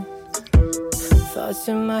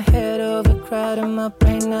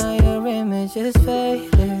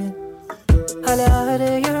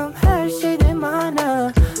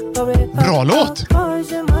 Bra låt.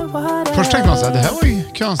 Först tänkte man så här, det här var ju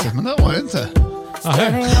konstigt, men det var det inte.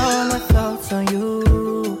 Jag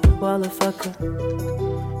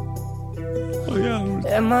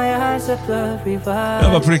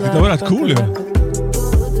var på riktigt, det var rätt cool ju.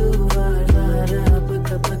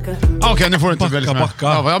 Okej, nu får du inte välja. Backa.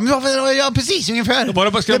 Ja, precis, ungefär. Det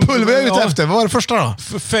pulver jag är ute efter. Vad var det första då?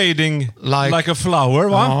 Fading like a flower,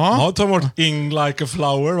 va? Ja, ta bort ing like a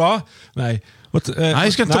flower, va? Nej. Nej,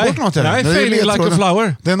 jag ska inte ta bort något. Nej, fading like a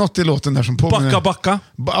flower. Det är något i låten där som påminner. Backa.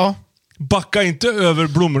 Ja. Backa inte över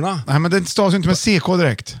blommorna. Nej, men det stavas inte med CK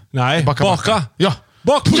direkt. Nej, baka. Ja.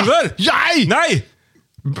 Bakpulver! Ja. Nej!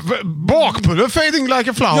 Bakpulver, fading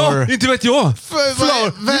like a flower. Ja, inte vet jag.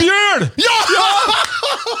 Flower. Mjöl! Ja!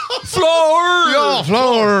 Flower! Ja,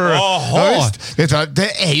 flower. Jaha. Ja, visst. Vet du,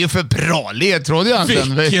 det är ju för bra ledtråd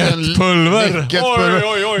egentligen. Vilket pulver. Vilket Oj, pulver.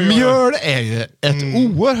 oj, oj, oj. Mjöl är ju ett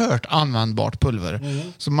oerhört användbart pulver.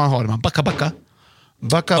 Som man har när man backa.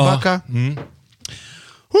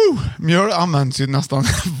 Mjöl används ju nästan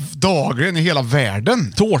dagligen i hela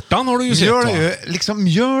världen. Tårtan har du ju sett, va?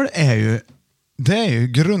 Mjöl är ju det är ju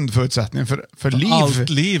grundförutsättningen för liv. Allt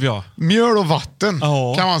liv, ja. Mjöl och vatten,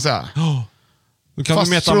 kan man säga. Du kan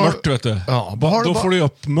mäta mört, vet du. Ja, då får du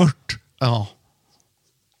upp mört. Ja.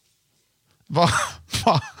 Va?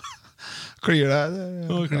 Kliar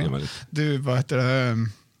det? Ja, kliar mig lite. Du, vad heter det?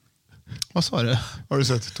 Vad sa du? Har du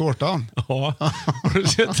sett tårtan? Ja. Har du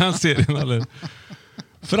sett den serien, eller?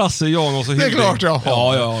 Frasse, Janos och Hilding. Det är klart jag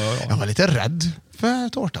har. Ja. Jag var lite rädd för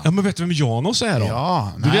tårtan. Ja, men vet du vem Janos är då?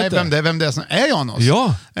 Ja, du nej, vet vem det är som är Janos?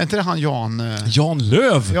 Ja. Är inte det han Jan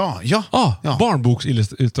Löv? Ja.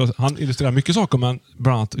 Barnboksillustratör. Han illustrerar mycket saker, men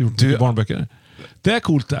bland annat gjort mycket barnböcker. Det är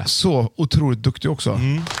coolt det. Så otroligt duktig också.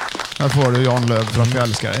 Här får du Jan Löv för att jag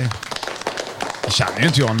älskar dig. Jag känner ju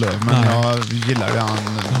inte Jan Löv, men jag gillar det han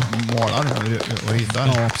målar och ritar.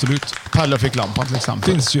 Ja, absolut. Pelle fick lampan till exempel.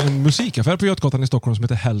 Det finns ju en musikaffär på Götgatan i Stockholm som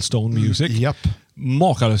heter Hellstone Music. Japp.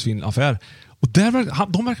 Makalös fin affär. Och där,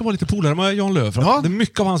 de verkar vara lite polare med Jan Löv. För det är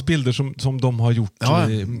mycket av hans bilder som de har gjort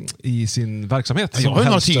i sin verksamhet. Jag har ju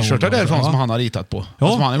några t-shirtar därifrån som han har ritat på. Ja.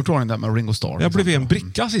 Som han har gjort ordning där med Ringo Starr. Jag blev en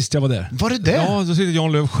bricka sist jag var där. Var det det? Ja, då sitter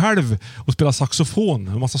Jan Löv själv och spelar saxofon.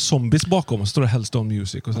 En massa zombies bakom. Och så står det Hellstone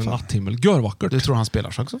Music och sen Natthimmel. Görvackert. Du tror han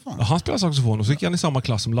spelar saxofon? Ja, han spelar saxofon. Och så gick han i samma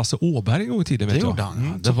klass som Lasse Åberg en gång i tiden. Det vet gjorde jag.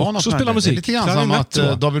 han. Det var något så spelar musik. Det är lite grann som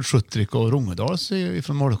att David Schuttrik och Rongedals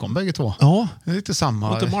från Molkom bägge två. Ja. Det är lite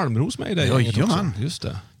samma. Lite Malmros med i det. Ja, just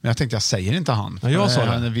det. Men jag tänkte jag säger inte han. Ja, jag sa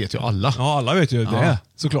det vet ju alla. Ja, alla vet ju det,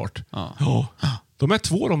 såklart. Ja. De är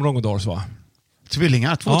två de Rongedals, va?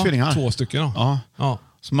 Tvillingar, två tvillingar. 2 stycken då. Ja.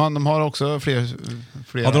 Så de har också fler.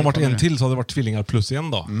 Hade de varit en till så hade det varit tvillingar plus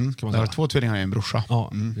en då. Kan man det var 2 tvillingar i en brorsa.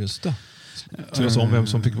 Ja, just det. Turas om vem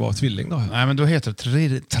som fick vara tvilling då. Nej, men då heter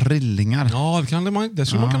det trillingar. Ja, det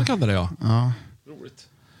skulle man kunna kalla det, ja. Roligt.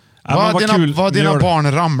 Vad dina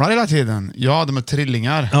barn ramlar hela tiden? Ja, de är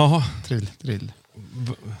trillingar. Jaha. Trill.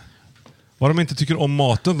 Vad de inte tycker om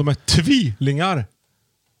maten, de är tvillingar.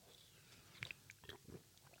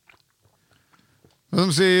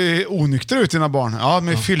 De ser onyktra ut, dina barn. Ja,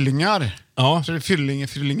 med fyllingar. Ja. Så det är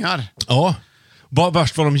fyllingar. Ja.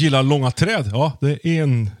 Värst vad de gillar långa träd. Ja, det är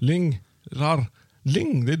enlingrar.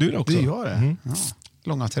 Ling, det är du också. Det gör det. Ja.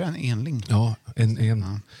 Långa träd, enling. Ja,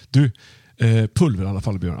 en. Du, pulver i alla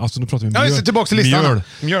fall, Björn. Alltså nu pratar vi mjöl. Ja, tillbaka till listan.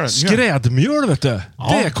 Mjöl. Skrädmjöl, vet du. Ja.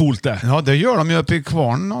 Det är coolt det. Ja, det gör de ju uppe i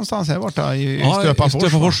kvarn någonstans här borta i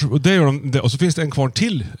Stöpafors. Och det gör de. Och så finns det en kvarn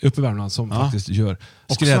till uppe i Värmland som faktiskt gör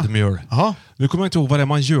skrädmjöl. Nu kommer jag inte ihåg vad det är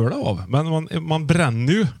man gör det av. Men man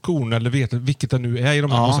bränner ju korn eller vet vilket det nu är i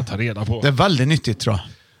de här. Måste ta reda på. Det är väldigt nyttigt, tror jag.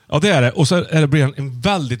 Ja, det är det. Och så blir det en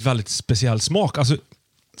väldigt, väldigt speciell smak. Alltså,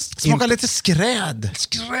 smakar lite skräd.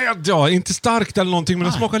 Skräd, ja. Inte starkt eller någonting, men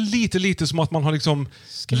det smakar lite som att man har liksom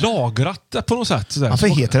lagrat det på något sätt. Varför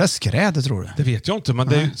heter det skräd, tror du? Det vet jag inte, men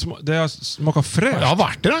det smakar fräscht. Jag har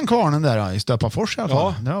varit i den kvarnen där i Stöpafors i alla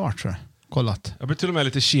fall. Det har varit så. Kollat. Jag blev till och med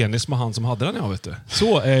lite tjenis med han som hade den, vet du.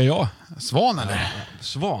 Så är jag. Svan, eller?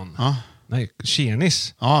 Svan? Ja. Nej,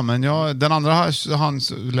 tjenis. Ja, men den andra,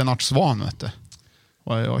 hans Lennart Svan, vet du.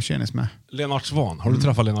 Och jag känner med. Lennart Svan. Har du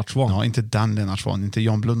träffat Lennart Svan? Ja, inte den Lennart Svan. Inte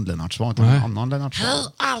Jan Blund Lennart Svan, utan en annan Lennart Svan. Hej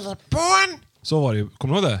alla barn! Så var det ju.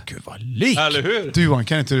 Kommer du ihåg det? Gud vad lik! Eller hur? Du Johan,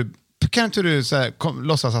 kan inte du så här,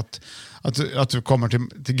 låtsas att du kommer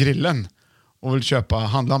till grillen och vill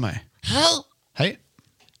handla mig? Hej!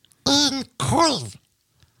 En korv!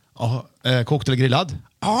 Ja, kokt eller grillad?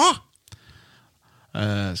 Ja.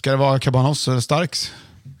 Ska det vara cabanos eller starks?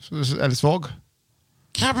 Eller svag?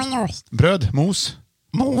 Cabanos. Bröd, mos?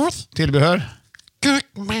 Mos. Tillbehör?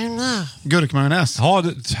 Gurkmajonnäs. Ja,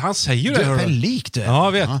 han säger det. Det är väl likt det. Ja,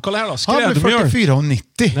 jag vet. Kolla här då. Skrädmjöl.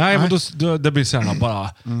 44,90. Nej, men då det blir så här bara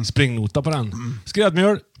springnota på den.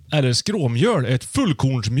 Skrädmjöl eller skråmjöl är ett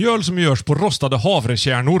fullkornsmjöl som görs på rostade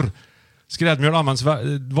havrekärnor. Skrädmjöl används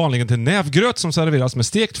vanligen till nävgröt som serveras med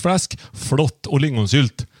stekt fläsk, flott och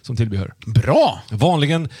lingonsylt som tillbehör. Bra!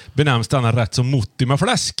 Vanligen benämns denna rätt som mutti med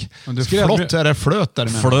fläsk. Flott är det flöt där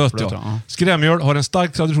med. Flöt, ja. Skrädmjöl har en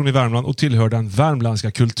stark tradition i Värmland och tillhör den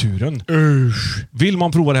värmländska kulturen. Vill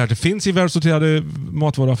man prova det här, det finns i välsorterade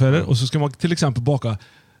matvaruaffärer och så ska man till exempel baka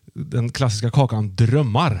den klassiska kakan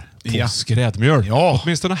drömmar på skrädmjöl.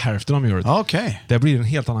 Åtminstone hälften av mjölet. Okej. Det blir en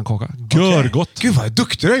helt annan kaka. Görgott. Gud vad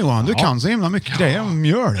duktig du är, Johan. Du kan så himla mycket grejer om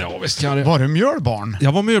mjöl. Ja, visst kan jag. Var du mjölbarn?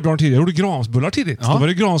 Jag var mjölbarn tidigare. Jag gjorde gransbullar tidigt. Ja. Då var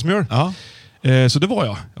det gransmjöl. Ja. Så det var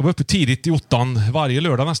jag. Jag var uppe tidigt i 8 varje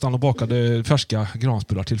lördag nästan och bakade färska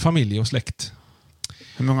gransbullar till familj och släkt.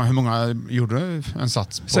 Hur många gjorde du en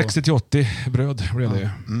sats på? 60-80 bröd blev det ju.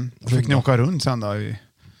 Fick ni åka runt sen då?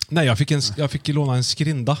 Nej, jag fick låna en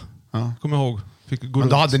skrinda. Kommer jag ihåg. Men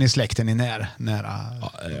då hade ni släkten i nära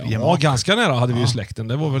Ja, ganska nära hade vi ju släkten.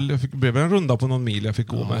 Det var väl, blev en runda på någon mil jag fick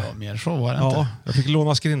gå med. Mer så var det inte. Jag fick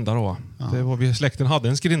låna skrinda då. Det var, släkten hade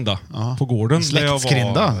en skrinda på gården.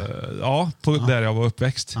 Släktskrinda? Där jag var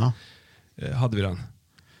uppväxt. Hade vi den.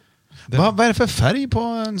 Vad är det för färg på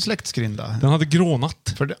en släktskrinda? Den hade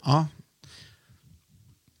grånat. För det, ja.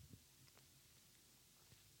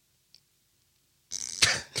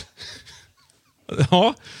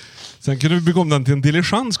 Sen kunde vi bygga om den till en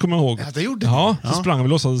diligens, kommer jag ihåg. Ja, det gjorde vi. Så sprang vi och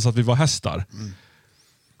låtsades att vi var hästar.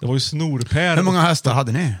 Det var ju Snorpär. Hur många hästar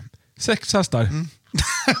hade ni? 6 hästar.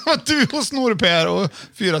 Du och Snorpär och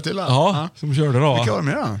 4 till. Ja, som körde då. Vilka var det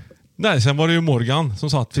med då? Nej, sen var det ju Morgan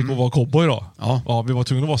som fick vara cowboy då. Ja, vi var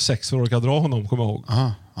tvungna att vara 6 för att orka dra honom, kommer jag ihåg.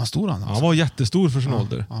 Han stor han alltså. Han var jättestor för sin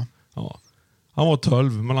ålder. Ja. Han var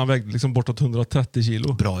 12, men han vägde liksom bortåt 130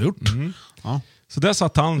 kilo. Bra gjort. Så där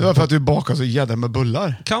satt han. Det var för att du bakade så jädra med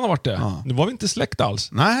bullar. Kan ha varit det. Nu var vi inte släkt alls.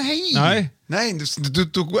 Nej,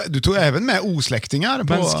 du tog även med osläktingar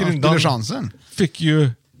på diligensen.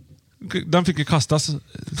 Den fick ju kastas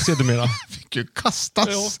sedermera. Fick ju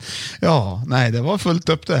kastas? Ja, nej, det var fullt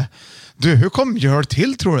upp det. Du, hur kom mjöl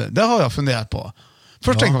till, tror du? Det har jag funderat på.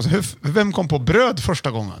 Först tänkte jag, vem kom på bröd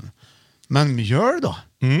första gången? Men mjöl då?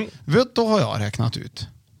 Då har jag räknat ut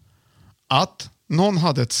att någon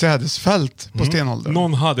hade ett sädesfält på stenåldern.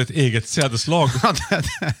 Någon hade ett eget sädeslag.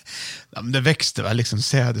 Det växte väl liksom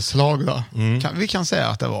sädeslag då. Vi kan säga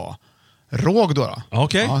att det var råg då.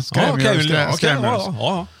 Okej.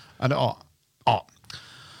 Ja.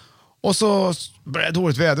 Och så började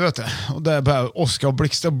dåligt väder, vet du. Och där började åska och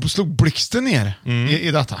blixten. Slog blixten ner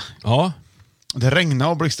i detta. Ja. Det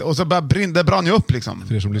regnade och blixten. Och så det brann ju upp liksom.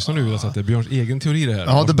 För er som lyssnar nu, att det är Björns egen teori det här.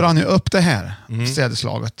 Ja, det brann ju upp det här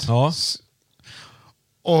sädeslaget. Ja.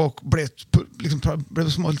 Och blev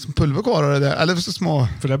små liksom pulverkvaror där, eller så små.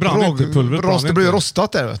 För det brann inte, pulvret brann. Det blev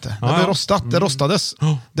rostat där, vet du. Det blev rostat, det rostades.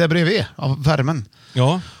 Det bredvid av värmen.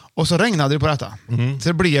 Ja. Och så regnade det på detta. Så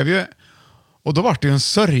det blev ju, och då var det ju en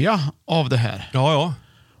sörja av det här. Ja.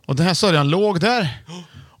 Och den här sörjan låg där.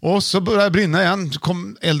 Och så började det brinna igen. Så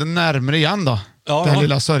kom elden närmare igen då. Den här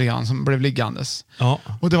lilla sörjan som blev liggandes. Ja.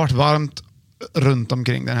 Och det var varmt runt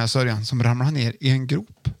omkring den här sörjan som ramlade ner i en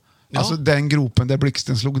grop. Alltså den gropen där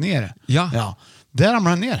blixten slog ner. Ja. Där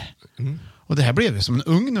ramlade den ner. Och det här blev ju som en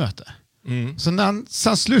ugn, vet du. Så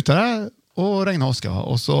sen slutade det och regna och åska.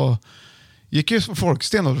 Och så gick ju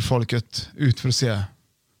stenåldersfolket ut för att se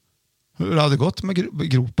hur det hade gått med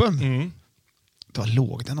gropen. Då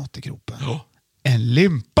låg det något i gropen. En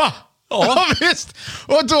limpa! Ja, visst!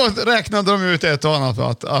 Och då räknade de ut ett och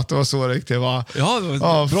annat att det var så riktigt.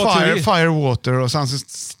 Firewater, och sen så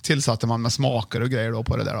tillsatte man med smaker och grejer då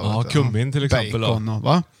på det där. Ja, kummin till exempel. Bacon och,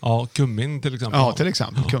 va? Ja, kummin till exempel. Ja, till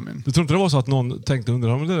exempel kummin. Du tror inte det var så att någon tänkte om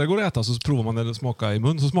det där går att äta, så provar man det, smaka i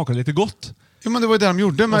mun, så smakar det lite gott? Ja, men det var ju det de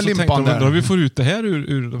gjorde med limpan där. Undrar vi får ut det här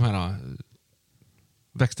ur de här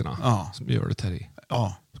växterna som gör det här i.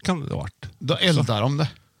 Ja. Kan det ha varit? Då eldar de det.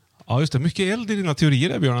 Ja, just det. Mycket eld i dina teorier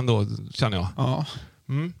där, Björn, ändå, känner jag. Ja.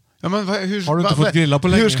 Ja, men har du inte fått grilla på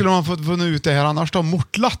länge? Hur skulle man få ut det här annars då?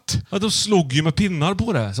 Mortlatt? Ja, de slog ju med pinnar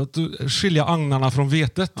på det, så att du skilja agnarna från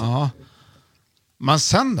vetet. Ja. Men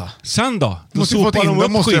sen då? Då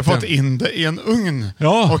måste jag fått in det i en ugn.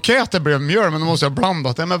 Ja. Okej att det blev mjöl, men då måste jag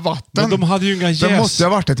blandat det med vatten. Men de hade ju inga jäs. Det måste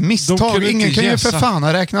ha varit ett misstag. Ingen kan ju för fan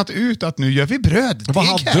ha räknat ut att nu gör vi bröd. Vad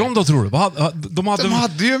hade de då, tror du?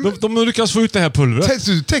 De lyckades få ut det här pulvret.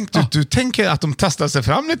 Du tänker att de testade sig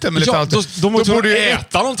fram lite med lite allt. De borde ju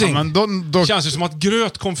äta någonting. Ja, men det känns ju som att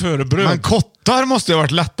gröt kom före bröd. Men kottar måste ju ha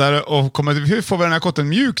varit lättare att komma till. Hur får vi den här kotten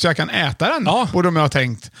mjuk så jag kan äta den? Borde de ha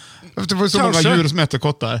tänkt. Det var så många djur som äter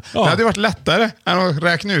kottar. Det hade varit lättare än att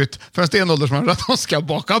räkna ut för en stenåldersman att de ska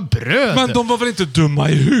baka bröd. Men de var väl inte dumma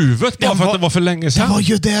i huvudet bara för att det var för länge sedan? Det var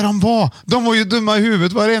ju det de var. De var ju dumma i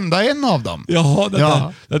huvudet, varenda en av dem. Jaha,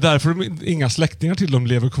 det är därför inga släktingar till dem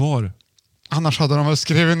lever kvar. Annars hade de väl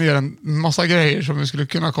skrivit ner en massa grejer som vi skulle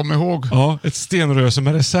kunna komma ihåg. Ja, ett stenröse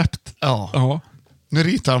med recept. Ja. Nu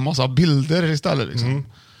ritar de en massa bilder istället liksom.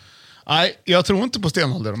 Nej, jag tror inte på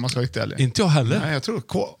stenålder om man ska vara riktigt ärlig. Inte jag heller. Nej, jag tror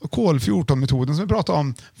kol-14-metoden som vi pratade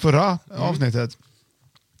om förra avsnittet.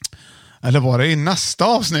 Eller var det i nästa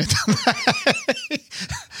avsnitt?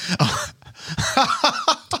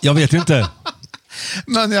 Jag vet inte.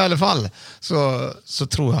 Men i alla fall så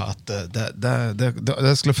tror jag att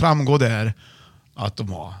det skulle framgå där att de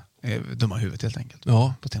var dumma i huvudet helt enkelt.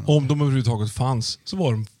 Ja, om de överhuvudtaget fanns så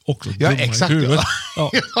var de också dumma exakt, i huvudet.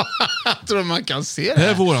 Ja. Jag tror man kan se det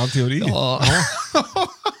är våran teori. Ja.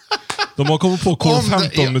 De har kommit på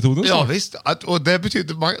Core-15-metoden. Ja, visst. Och det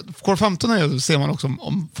betyder Core-15 ser man också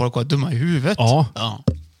om folk var dumma i huvudet. Ja.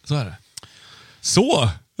 Så är det. Så,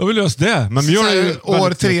 jag vill lösa det. Men vi gör det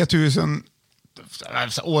år 3000,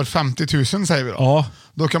 år 50 000 säger vi då. Ja.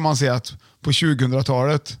 Då kan man se att på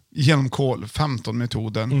 2000-talet genom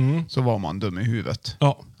Core-15-metoden så var man dum i huvudet.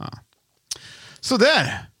 Ja. Så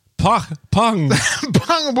där. Pang!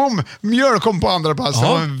 Pang och bom! Mjöl kom på andra plats. Det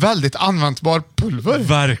var en väldigt användbar pulver.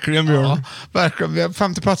 Verkligen mjöl. Ja, verkligen. Vi har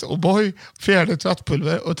 5:e plats O'boy, 4:e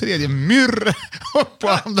tvättpulver och 3:e myrr. Och på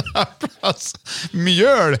andra plats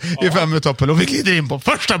mjöl i 5-toppen. Och vi glider in på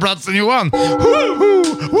 1:a platsen, Johan!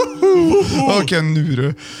 Okej, nu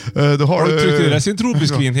du. Då har du tryckt i det sin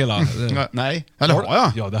trobeskrin hela? Nej. Eller har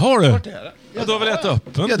jag? Ja, det har du. Ja, du har väl ätit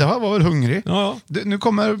upp den? Ja, det var väl hungrig. Ja. Nu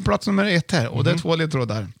kommer plats nummer 1 här. Och det är 2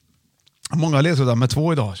 ledtrådar. Många ledtrådar med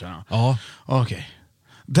 2 idag, känner jag. Ja. Okej.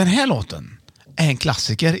 Den här låten är en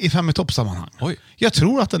klassiker i 5-i-topp-sammanhang. Oj. Jag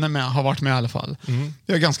tror att den har varit med i alla fall.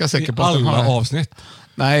 Jag är ganska säker på att den alla har avsnitt.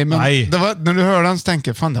 Nej, men det var, när du hör den så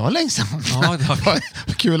tänker jag, fan det var länge sedan. Ja, det var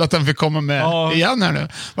kul att den fick komma med igen här nu.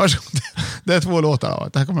 Varsågod. Det är 2 låtar då.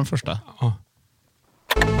 Det här kommer den första. Ja.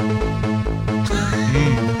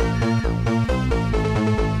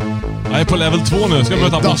 Jag är på level 2 nu. Ska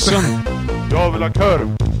jag möta bossen. Jag vill ha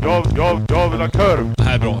korv. Jag vill ha korv. Det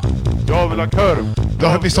här är bra. Jag vill ha korv.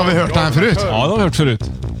 Visst har vi hört den här förut? Ja, det har vi hört förut.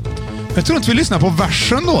 Jag tror inte vi lyssnar på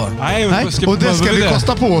versen då. Nej. Och det ska vi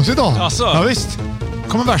kosta på oss idag. Alltså. Ja, visst.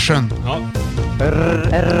 Kommer versen. Ja.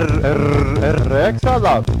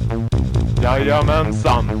 Räksallad.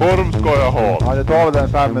 Jajamensan. Korv ska jag ha. Ja, det tar väl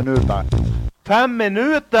 5 minuter. 5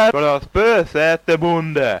 minuter? Ska du ha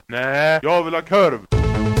spösätebonde? Nej, jag vill ha korv.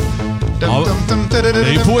 Ja, det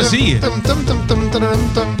är ju poesi. Den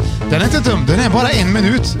är inte dum, den är bara 1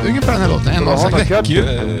 minut ungefär den här låten.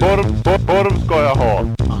 Korv ska jag ha.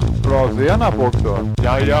 Bra senap också.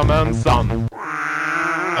 Jajamensan.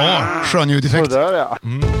 Ja, skön ljudeffekt. Sådär ja.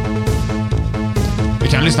 Vi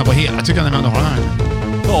kan lyssna på hela, tycker jag, när man har den här.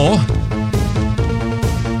 Ja.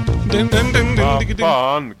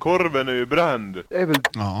 Fan, korven är ju bränd.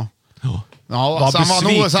 Ja. Ja, han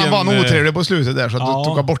var nog otrevlig på slutet där, så att du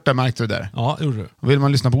tog bort det, märkte du där. Ja, gjorde du. Vill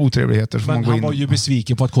man lyssna på otrevligheter så får man gå in. Men han var ju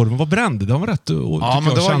besviken på att korven var bränd. Det var rätt. Ja,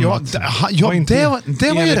 men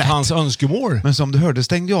det var ju rätt. Hans önskemål. Men som du hörde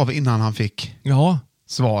stängde jag av innan han fick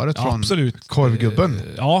svaret från korvgubben.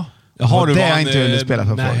 Ja. Jaha, det är inte ville spela för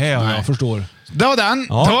folk. Nej, jag förstår. Det var den.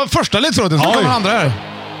 Ja. Det var första ledtråden, så kommer andra här.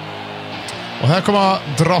 Och här kommer jag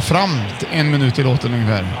dra fram 1 minut i låten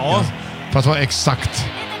ungefär. Ja. För att vara exakt.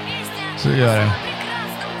 Så gör det.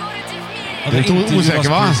 Det är inte osäker,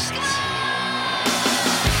 va?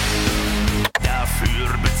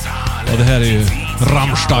 Ja, det här är ju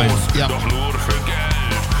Rammstein. Ja.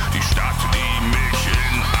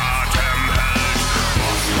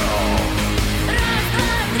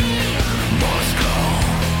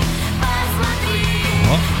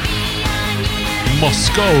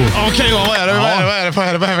 Moskva. Okej, vad är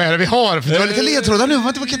det vi har? Det var lite ledtrådar nu.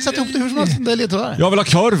 Man kan inte sätta ihop det hur som helst. Det är ledtrådar. Jag vill ha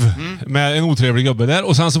korv med en otrevlig gubbe där.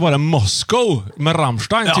 Och sen så var det Moskva med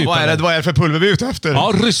Rammstein typ. Vad är det för pulver vi är ute efter?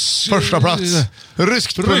 Ja, första plats.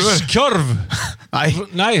 Ryskt pulver. Ryskkorv.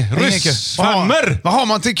 Nej, ryssfemmer. Vad har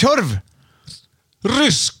man till korv?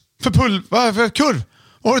 Rysk. För pulver. Vad för korv?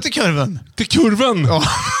 Vad har du till korven? Till kurven? Ja.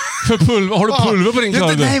 För pulver. Har du pulver på din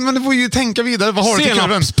korv? Nej, men du får ju tänka vidare. Vad har du till korven?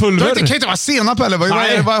 Senapspulver. Det kan inte vara senap eller?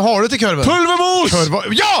 Vad har du till korven? Pulvermos!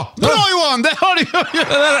 Ja! Bra Johan! Det har du ju!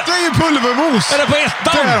 Det är ju pulvermos! Är det på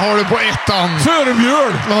ettan? Där har du på ettan. Före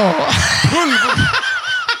mjöl! Ja. Pulver...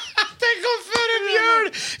 Det kom före mjöl!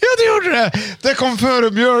 Ja, det gjorde det! Det kom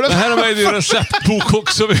före mjöl. Det här har varit en receptbok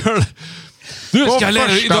också. Du ska lära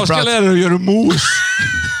dig att göra mos.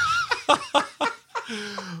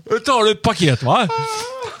 Då tar du ett paket, va?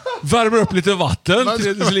 Värmer upp lite vatten,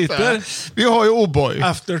 3 deciliter. Vi har ju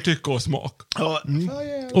O'boy. Efter tycke och smak.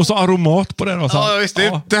 Och så aromat på den. Ja, visst.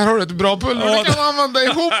 Där har du ett bra pulver. Det kan man använda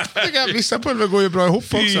ihop. Vissa pulver går ju bra ihop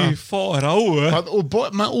också. Fy farao.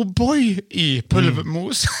 Men O'boy i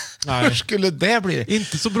pulvermos. Hur skulle det bli?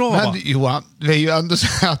 Inte så bra, men, va? Johan, det är ju ändå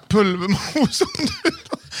så att pulvermos...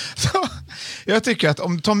 Så, jag tycker att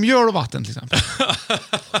om du tar mjöl och vatten till exempel...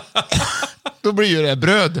 Då blir ju det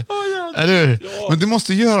bröd. Eller hur? Ja. Men du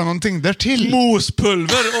måste göra någonting där till.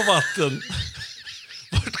 Mospulver och vatten.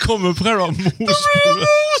 Vart kommer själva mospulver?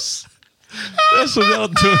 Mos! Det är så jävla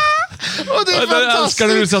dumt. Och det är fantastiskt. Jag älskar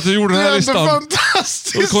när du så att du gjorde den här listan. Det är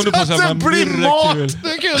fantastiskt kom du på att så här, det blir mat. kul.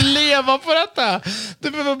 Du kan ju leva på detta.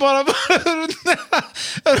 Du behöver bara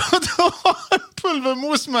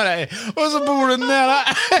pulvermos med dig. Och så bor du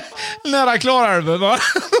nära Klarälven. Då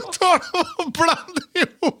tar du och blandar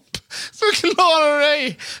ihop. Så klarar du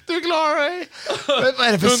dig. Du klarar dig. Vad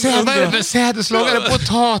är det för sädeslag? Är det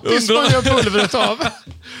potatis man gör pulvret av?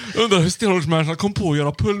 Undrar hur stenåldersmänniskan kom på att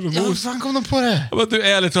göra pulvermos. Ja, fan kom de på det? Ja, men du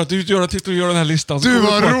är ärligt att du gör den här listan. Du,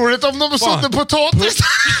 var roligt om de sådde potatis.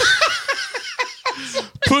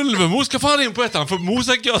 Pulvermos ska fan in på ettan, för mos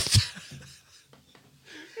är gött.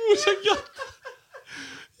 Mos är gött.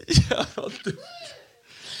 Jävlar du.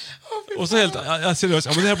 Och så helt seriöst,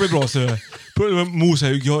 ja men det här blir bra så. Pulvermos är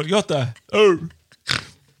ju gött det.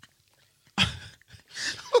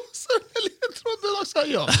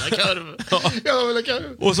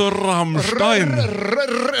 Och så Rammstein.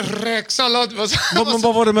 Räksallad.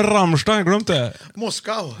 Vad var det med Rammstein? Glömt det?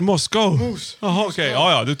 Moskau. Mos. Jaha, okej.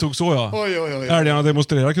 Ja, du tog så ja. Oj. Älgarna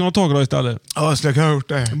demonstrerar kan ha tagit det istället. Ja, jag skulle ha gjort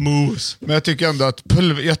det. Mos. Men jag tycker ändå att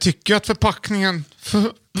förpackningen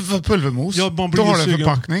för pulvermos. Ja, man blir då har du en sugen.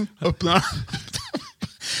 förpackning. Öppnar.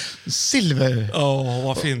 Silver.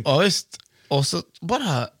 Vad fint. Ja, visst. Och så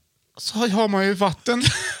bara så har man ju vatten.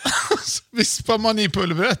 Så vispar man i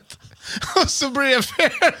pulvret. Och så blir det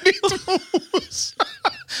färdigt mos.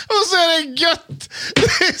 Och så är det gött.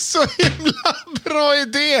 Det är så himla bra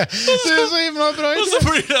idé. Det är så himla bra idé. Och så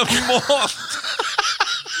blir det mat.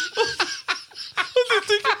 Och du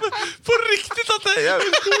tycker på riktigt att det är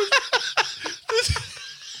jävligt coolt.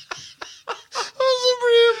 Och så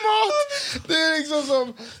blir det mat. Det är liksom som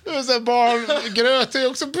så här barngröt är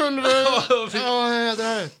också pulver. Ja, jag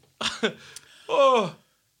drar.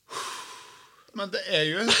 Men det är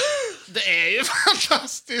ju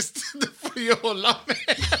fantastiskt. Det får ju hålla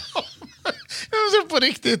med om. På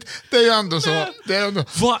riktigt, det är ju ändå så. Det är ändå,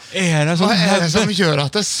 vad är det som gör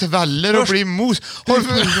att det sväller och blir mos?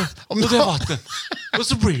 Om det är vatten. Och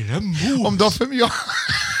så blir det mos. Om du har för mycket...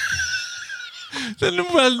 Det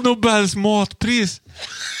är Nobels matpris.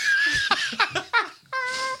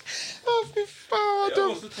 Fy fan vad dumt. Jag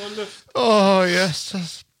måste ta luft.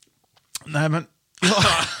 Jesus. Nej men...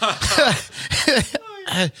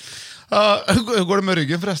 Hur går det med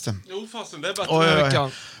ryggen förresten? Jo, fasen, det är bättre den här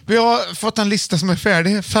veckan. Vi har fått en lista som är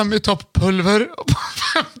färdig. 5 i topp pulver. Och på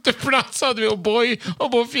 5:e plats hade vi O'boy.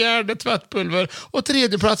 Och på 4:e tvättpulver. Och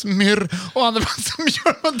 3:e plats myrr. Och 2:a plats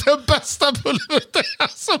gör det bästa pulvret. Det är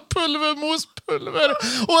alltså pulvermospulver.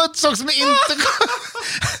 Och en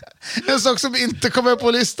sak som inte kommer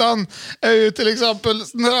på listan är ju till exempel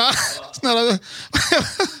såna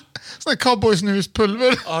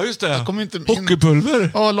cowboysnuspulver. Ja, just det. Inte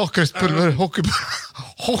hockeypulver. Ja, lakritspulver. Hockey.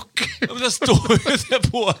 Ja, men det står ju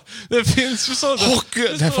det på. Det finns ju sådana.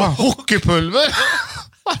 Det är fan hockeypulver.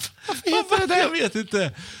 Varför heter det? Jag vet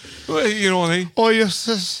inte. Jag har ingen aning.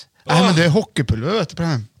 Jösses. Nej, men det är hockeypulver, vet du på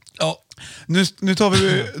den. Ja. Nu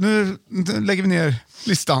lägger vi ner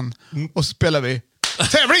listan och så spelar vi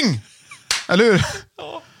tävling. Eller hur?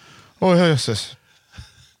 Ja. Jösses.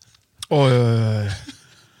 Oj.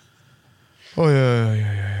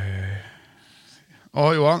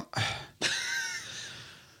 Ja, Johan.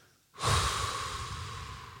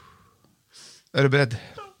 Är du beredd?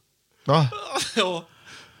 Va? Ja.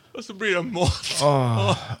 Och så blir det mat.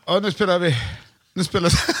 Ja, nu spelar vi. Nu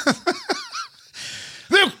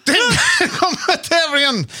kommer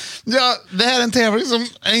tävlingen. Ja, det här är en tävling som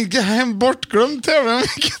en bortglömd tävling,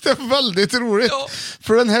 vilket är väldigt roligt. Ja.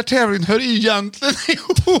 För den här tävlingen hör egentligen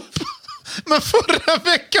ihop med förra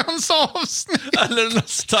veckans avsnitt. Eller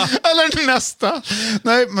nästa.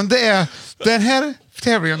 Nej, men den här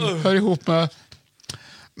tävlingen hör ihop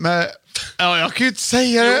med ja, jag kan ju inte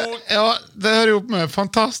säga det. Ja, det hör ihop med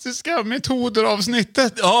fantastiska metoder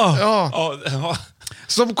avsnittet. Ja.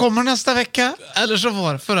 Som kommer nästa vecka. Eller så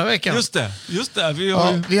var förra veckan. Just det.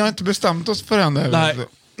 Vi har inte bestämt oss för den.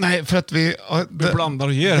 Nej, för att vi blandar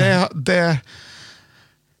och ger.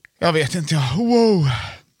 Jag vet inte. Wow.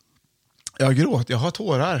 Jag gråt. Jag har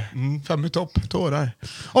tårar. 5 i topp. Tårar.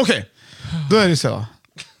 Okej. Då är det så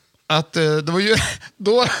att det var ju,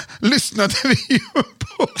 då lyssnade vi ju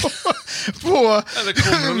på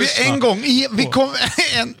en gång vi kom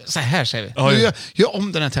så här säger vi. Gör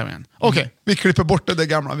om den här tävlingen. Okej, vi klipper bort det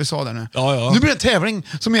gamla vi sa där nu. Ja. Nu blir det en tävling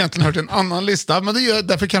som egentligen hör till en annan lista, men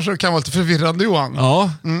därför kanske det kan vara lite förvirrande, Johan.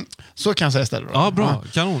 Ja. Så kan jag säga istället. Ja, bra.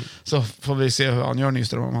 Kanon. Så får vi se hur han gör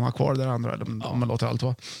Nyström, om han har kvar det andra eller om man låter allt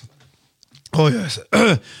vara.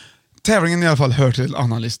 Tävlingen i alla fall hör till en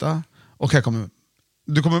annan lista. Och här kommer...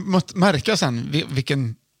 Du kommer märka sen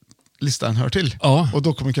vilken lista den hör till. Ja. Och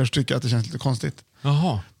då kommer du kanske tycka att det känns lite konstigt.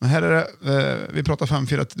 Jaha. Men här är det... vi pratar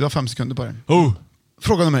 5-4... Du har 5 sekunder på dig. Oh.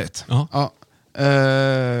 Fråga nummer 1. Ja.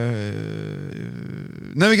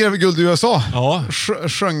 När vi gräver guld i USA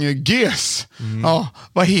sjöng GES.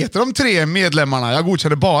 Vad heter de 3 medlemmarna? Jag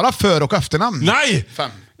godkänner bara för- och efternamn. Nej!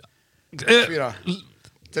 5, 4,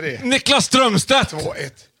 3. Niklas Strömstedt! 2,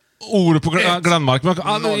 1. Ord på Glenmark. Jag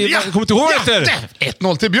kommer inte ihåg efter.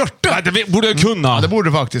 1-0 till Björte. Nej, det borde jag kunna. Ja, det borde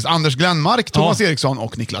du faktiskt. Anders Glenmark, Thomas Eriksson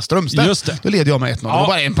och Niklas Strömstedt. Just det. Då leder jag med 1-0. Det var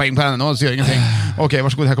bara 1 poäng på henne. Så gör ingenting. Okej,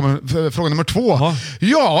 varsågod. Här kommer fråga nummer 2.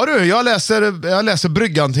 Ja du, jag läser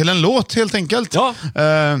bryggan till en låt helt enkelt. Ja.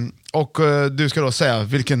 Och du ska då säga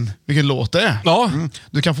vilken låt det är. Ja.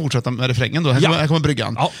 Du kan fortsätta med refrängen då. Här kommer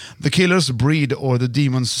bryggan. Ja. The killer's breed or the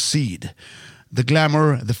demon's seed. The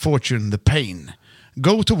glamour, the fortune, the pain.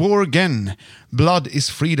 Go to war again. Blood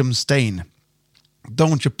is freedom's stain.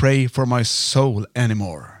 Don't you pray for my soul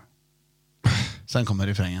anymore. Sen kommer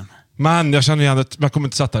refrängen. Men jag känner igen det, men jag kommer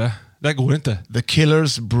inte sätta det. Det går inte. The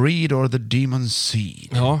killer's breed or the demon's seed.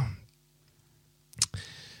 Ja.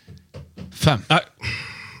 5.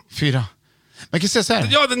 4. Man kan säga så här.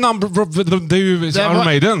 Ja, det är ju Iron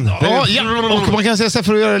Maiden. Och man kan säga så här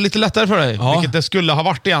för att göra det lite lättare för dig. Vilket det skulle ha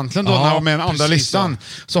varit egentligen då när jag var med den andra listan.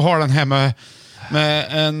 Så har den här med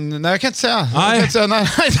en... Nej, jag kan inte säga. Nej.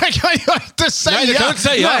 Det kan jag inte säga. Nej, det kan du inte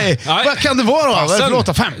säga. Nej. Vad kan det vara då? Vad är det för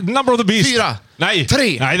låta? 5. Number of the Beast. 4. Nej.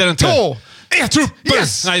 3. Nej, det är det inte. 2. 1.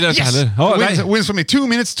 Yes. Nej, det är inte heller. Ja, wins for me. 2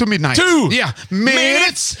 minutes to midnight. 2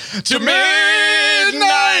 minutes to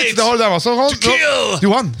midnight. Det har du där va? Så,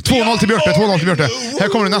 Johan, 2-0 till Björte. 2-0 till Björte. Här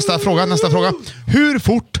kommer nästa fråga. Hur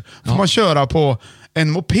fort får man köra på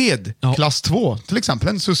en moped klass 2? Till exempel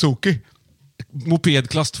en Suzuki. Moped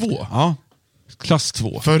klass 2? Ja. Klass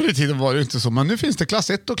 2. Förr i tiden var det inte så, men nu finns det klass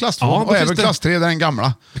 1 och klass 2. Ja, och även klass 3, den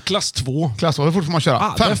gamla. Klass 2. Klass 2, hur fort får man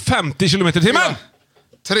köra? Det är 50 km/h.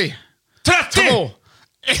 3. 30! 2.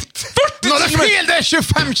 1. 40 fel, det är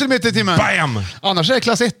 25 km/h. Bam! Annars är det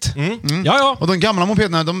klass 1. Ja. Och de gamla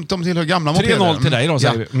mopederna, de tillhör gamla mopeder. 3-0 till dig då,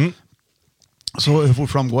 säger vi. Så hur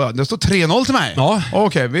fort framgår jag? Det står 3-0 till mig. Ja.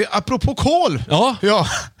 Okej, apropå kol. Ja. Jaha.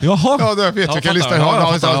 Ja, det vet vilken lista jag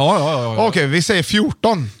har. Ja. Okej, vi säger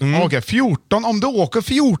 14. Okej, 14. Om du åker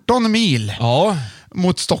 14 mil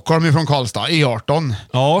mot Stockholm ifrån Karlstad, E18.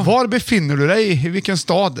 Ja. Var befinner du dig? I vilken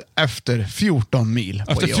stad efter 14 mil?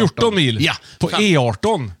 Efter på 14 mil? Ja. På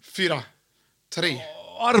E18? 4, 3.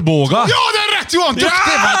 Arboga. Ja, det är rätt Johan! Duktig!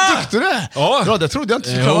 Vad duktig du är! Ja, det trodde jag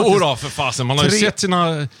inte. Jo då, för fasen. Man har ju sett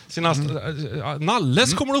sina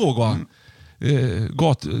Nalles, kommer du ihåg va?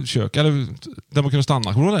 Gatkök, eller där man kunde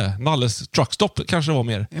stanna. Kommer du ihåg det? Nalles truckstop kanske det var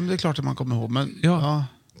mer. Ja, men det är klart att man kommer ihåg. Men, ja.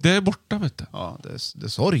 Det är borta, vet du. Ja, det är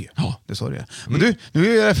sorg. Ja. Det är sorg. Men du,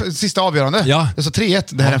 nu är det sista avgörande. Ja. Det är så 3-1.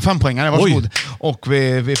 Det här är en 5-poängare. Varsågod. Och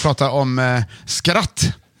vi pratar om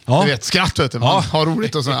skratt. Ja. Du vet, skratt vet du. Man har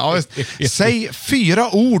roligt och sådär. Ja, säg 4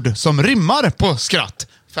 ord som rimmar på skratt.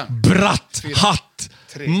 5. Bratt, 4, hatt,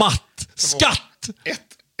 3, matt, skatt. 1.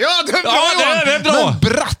 Ja, det är bra Johan! Det är bra. Men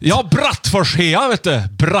bratt. Ja, Brattforshea, vet du.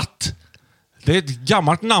 Bratt. Det är ett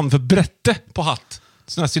gammalt namn för brätte på hatt.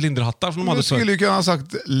 Såna här cylinderhattar som de hade. Du skulle ju kunna ha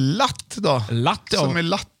sagt latt då. Latt, ja. Som är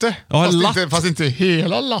latte. Ja, fast inte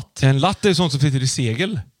hela latt. En latt är ju sånt som sitter i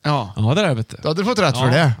segel. Ja. Ja, det är det, vet du. Då hade du fått rätt för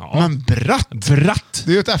det. Ja. Men bratt. Bratt.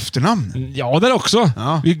 Det är ju ett efternamn. Ja, det är det också.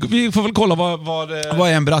 Ja. Vi får väl kolla vad Vad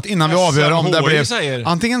är en bratt innan vi avgör om det blev... säger.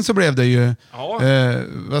 Antingen så blev det ju... Ja.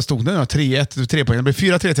 Vad stod det nu? 3-1, 3 poäng. Det blev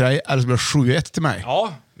 4-3 till dig, eller så blev det 7-1 till mig.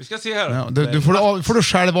 Ja, vi ska se här. Ja, du får du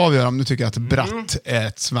själv avgöra om du tycker att bratt är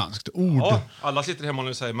ett svenskt ord. Ja, alla sitter hemma nu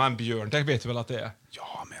och säger, men Björn, det vet du väl att det är?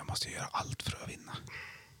 Ja, men jag måste göra allt för att vinna.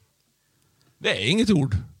 Det är inget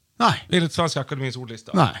ord. Nej. Enligt Svenska Akademiens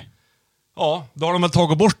ordlista. Nej. Ja, då har de väl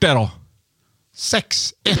tagit bort det då.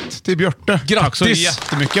 6-1 till Björte. Grattis! Tack så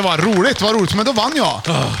jättemycket. Vad roligt. Men då vann jag.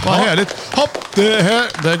 Vad härligt. Hopp,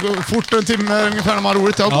 det går fort en timme ungefär när man har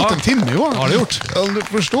roligt. Det har gått en timme Johan. Ja, det har gjort. Om du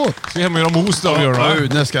förstår. Ska vi hem och göra mos då?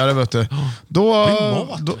 Det ska det, vet du. Då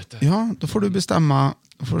vet du. Ja, då får du bestämma.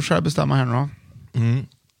 Då får du själv bestämma här nu då.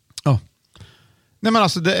 Ja. Nej men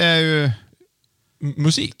alltså det är ju...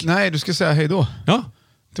 Musik? Nej, du ska säga hej då. Ja.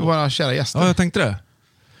 Till våra kära gäster. Ja, jag tänkte det.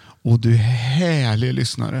 Och du härlig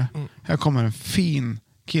lyssnare. Här kommer en fin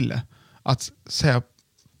kille att säga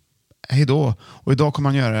hej då. Och idag kommer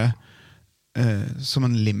han göra det som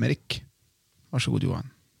en limerick. Varsågod Johan.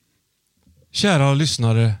 Kära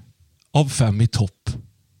lyssnare av 5 i topp.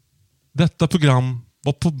 Detta program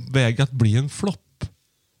var på väg att bli en flopp.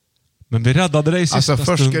 Men vi räddade dig i sista Alltså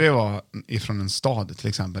först stund. ska det vara ifrån en stad till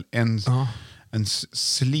exempel. en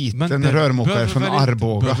sliten rörmokare från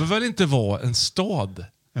Arboga. Det behöver väl inte vara en stad?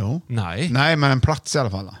 Jo. Nej, men en plats i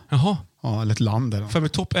alla fall. Jaha. Ja, eller ett land. Eller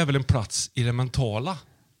Femitopp är väl en plats i det mentala?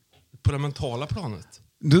 På det mentala planet?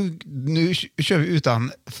 Nu kör vi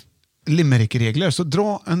utan limerick-regler, så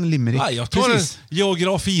dra en limerick. Nej, jag tar en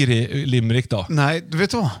geografi-limerick då. Nej, du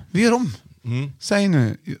vet vad? Vi gör om. Säg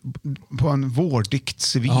nu på en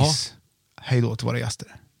vårdiktsvis hej då till våra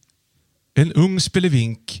gäster. En ung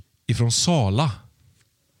spelevink ifrån Sala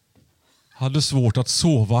hade svårt att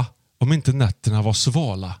sova om inte nätterna var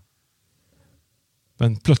svala.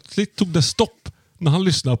 Men plötsligt tog det stopp när han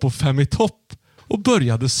lyssnade på Fem i topp och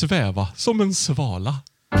började sväva som en svala.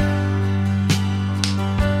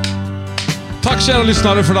 Tack kära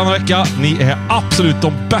lyssnare för denna vecka. Ni är absolut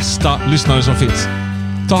de bästa lyssnare som finns.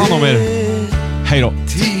 Ta hand om er. Hej då.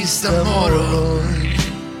 Tisdag morgon.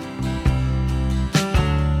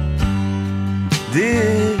 Det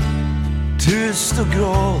är tyst och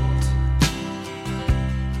gråt.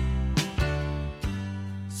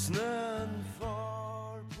 Snön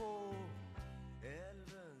far på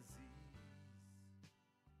älvens is.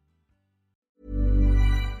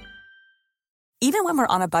 Even when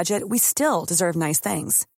we're on a budget, we still deserve nice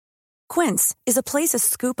things. Quince is a place to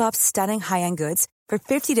scoop up stunning high-end goods for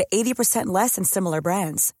 50 to 80% less than similar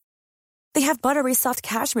brands. They have buttery soft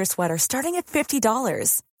cashmere sweaters starting at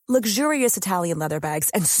 $50, luxurious Italian leather bags,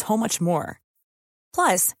 and so much more.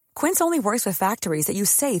 Plus, Quince only works with factories that use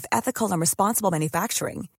safe, ethical, and responsible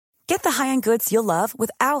manufacturing. Get the high-end goods you'll love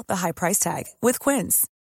without the high price tag with Quince.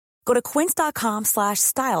 Go to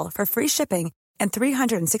quince.com/style for free shipping and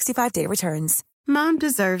 365-day returns. Mom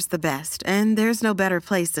deserves the best, and there's no better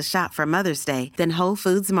place to shop for Mother's Day than Whole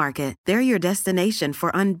Foods Market. They're your destination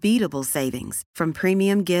for unbeatable savings, from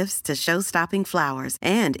premium gifts to show-stopping flowers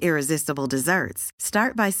and irresistible desserts.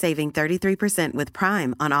 Start by saving 33% with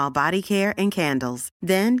Prime on all body care and candles.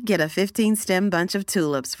 Then get a 15-stem bunch of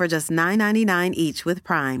tulips for just $9.99 each with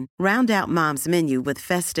Prime. Round out Mom's menu with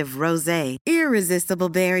festive rosé, irresistible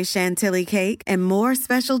berry chantilly cake, and more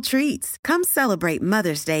special treats. Come celebrate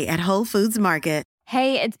Mother's Day at Whole Foods Market.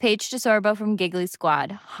 Hey, it's Paige DeSorbo from Giggly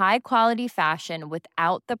Squad. High quality fashion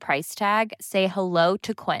without the price tag. Say hello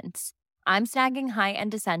to Quince. I'm snagging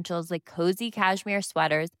high-end essentials like cozy cashmere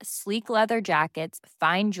sweaters, sleek leather jackets,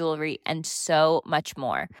 fine jewelry, and so much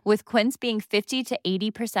more. With Quince being 50 to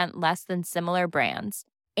 80% less than similar brands.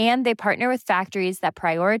 And they partner with factories that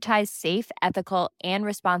prioritize safe, ethical, and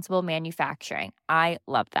responsible manufacturing. I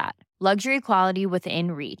love that. Luxury quality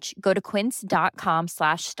within reach. Go to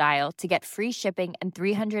quince.com/style to get free shipping and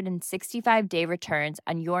 365-day returns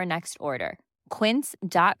on your next order.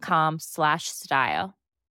 Quince.com/style.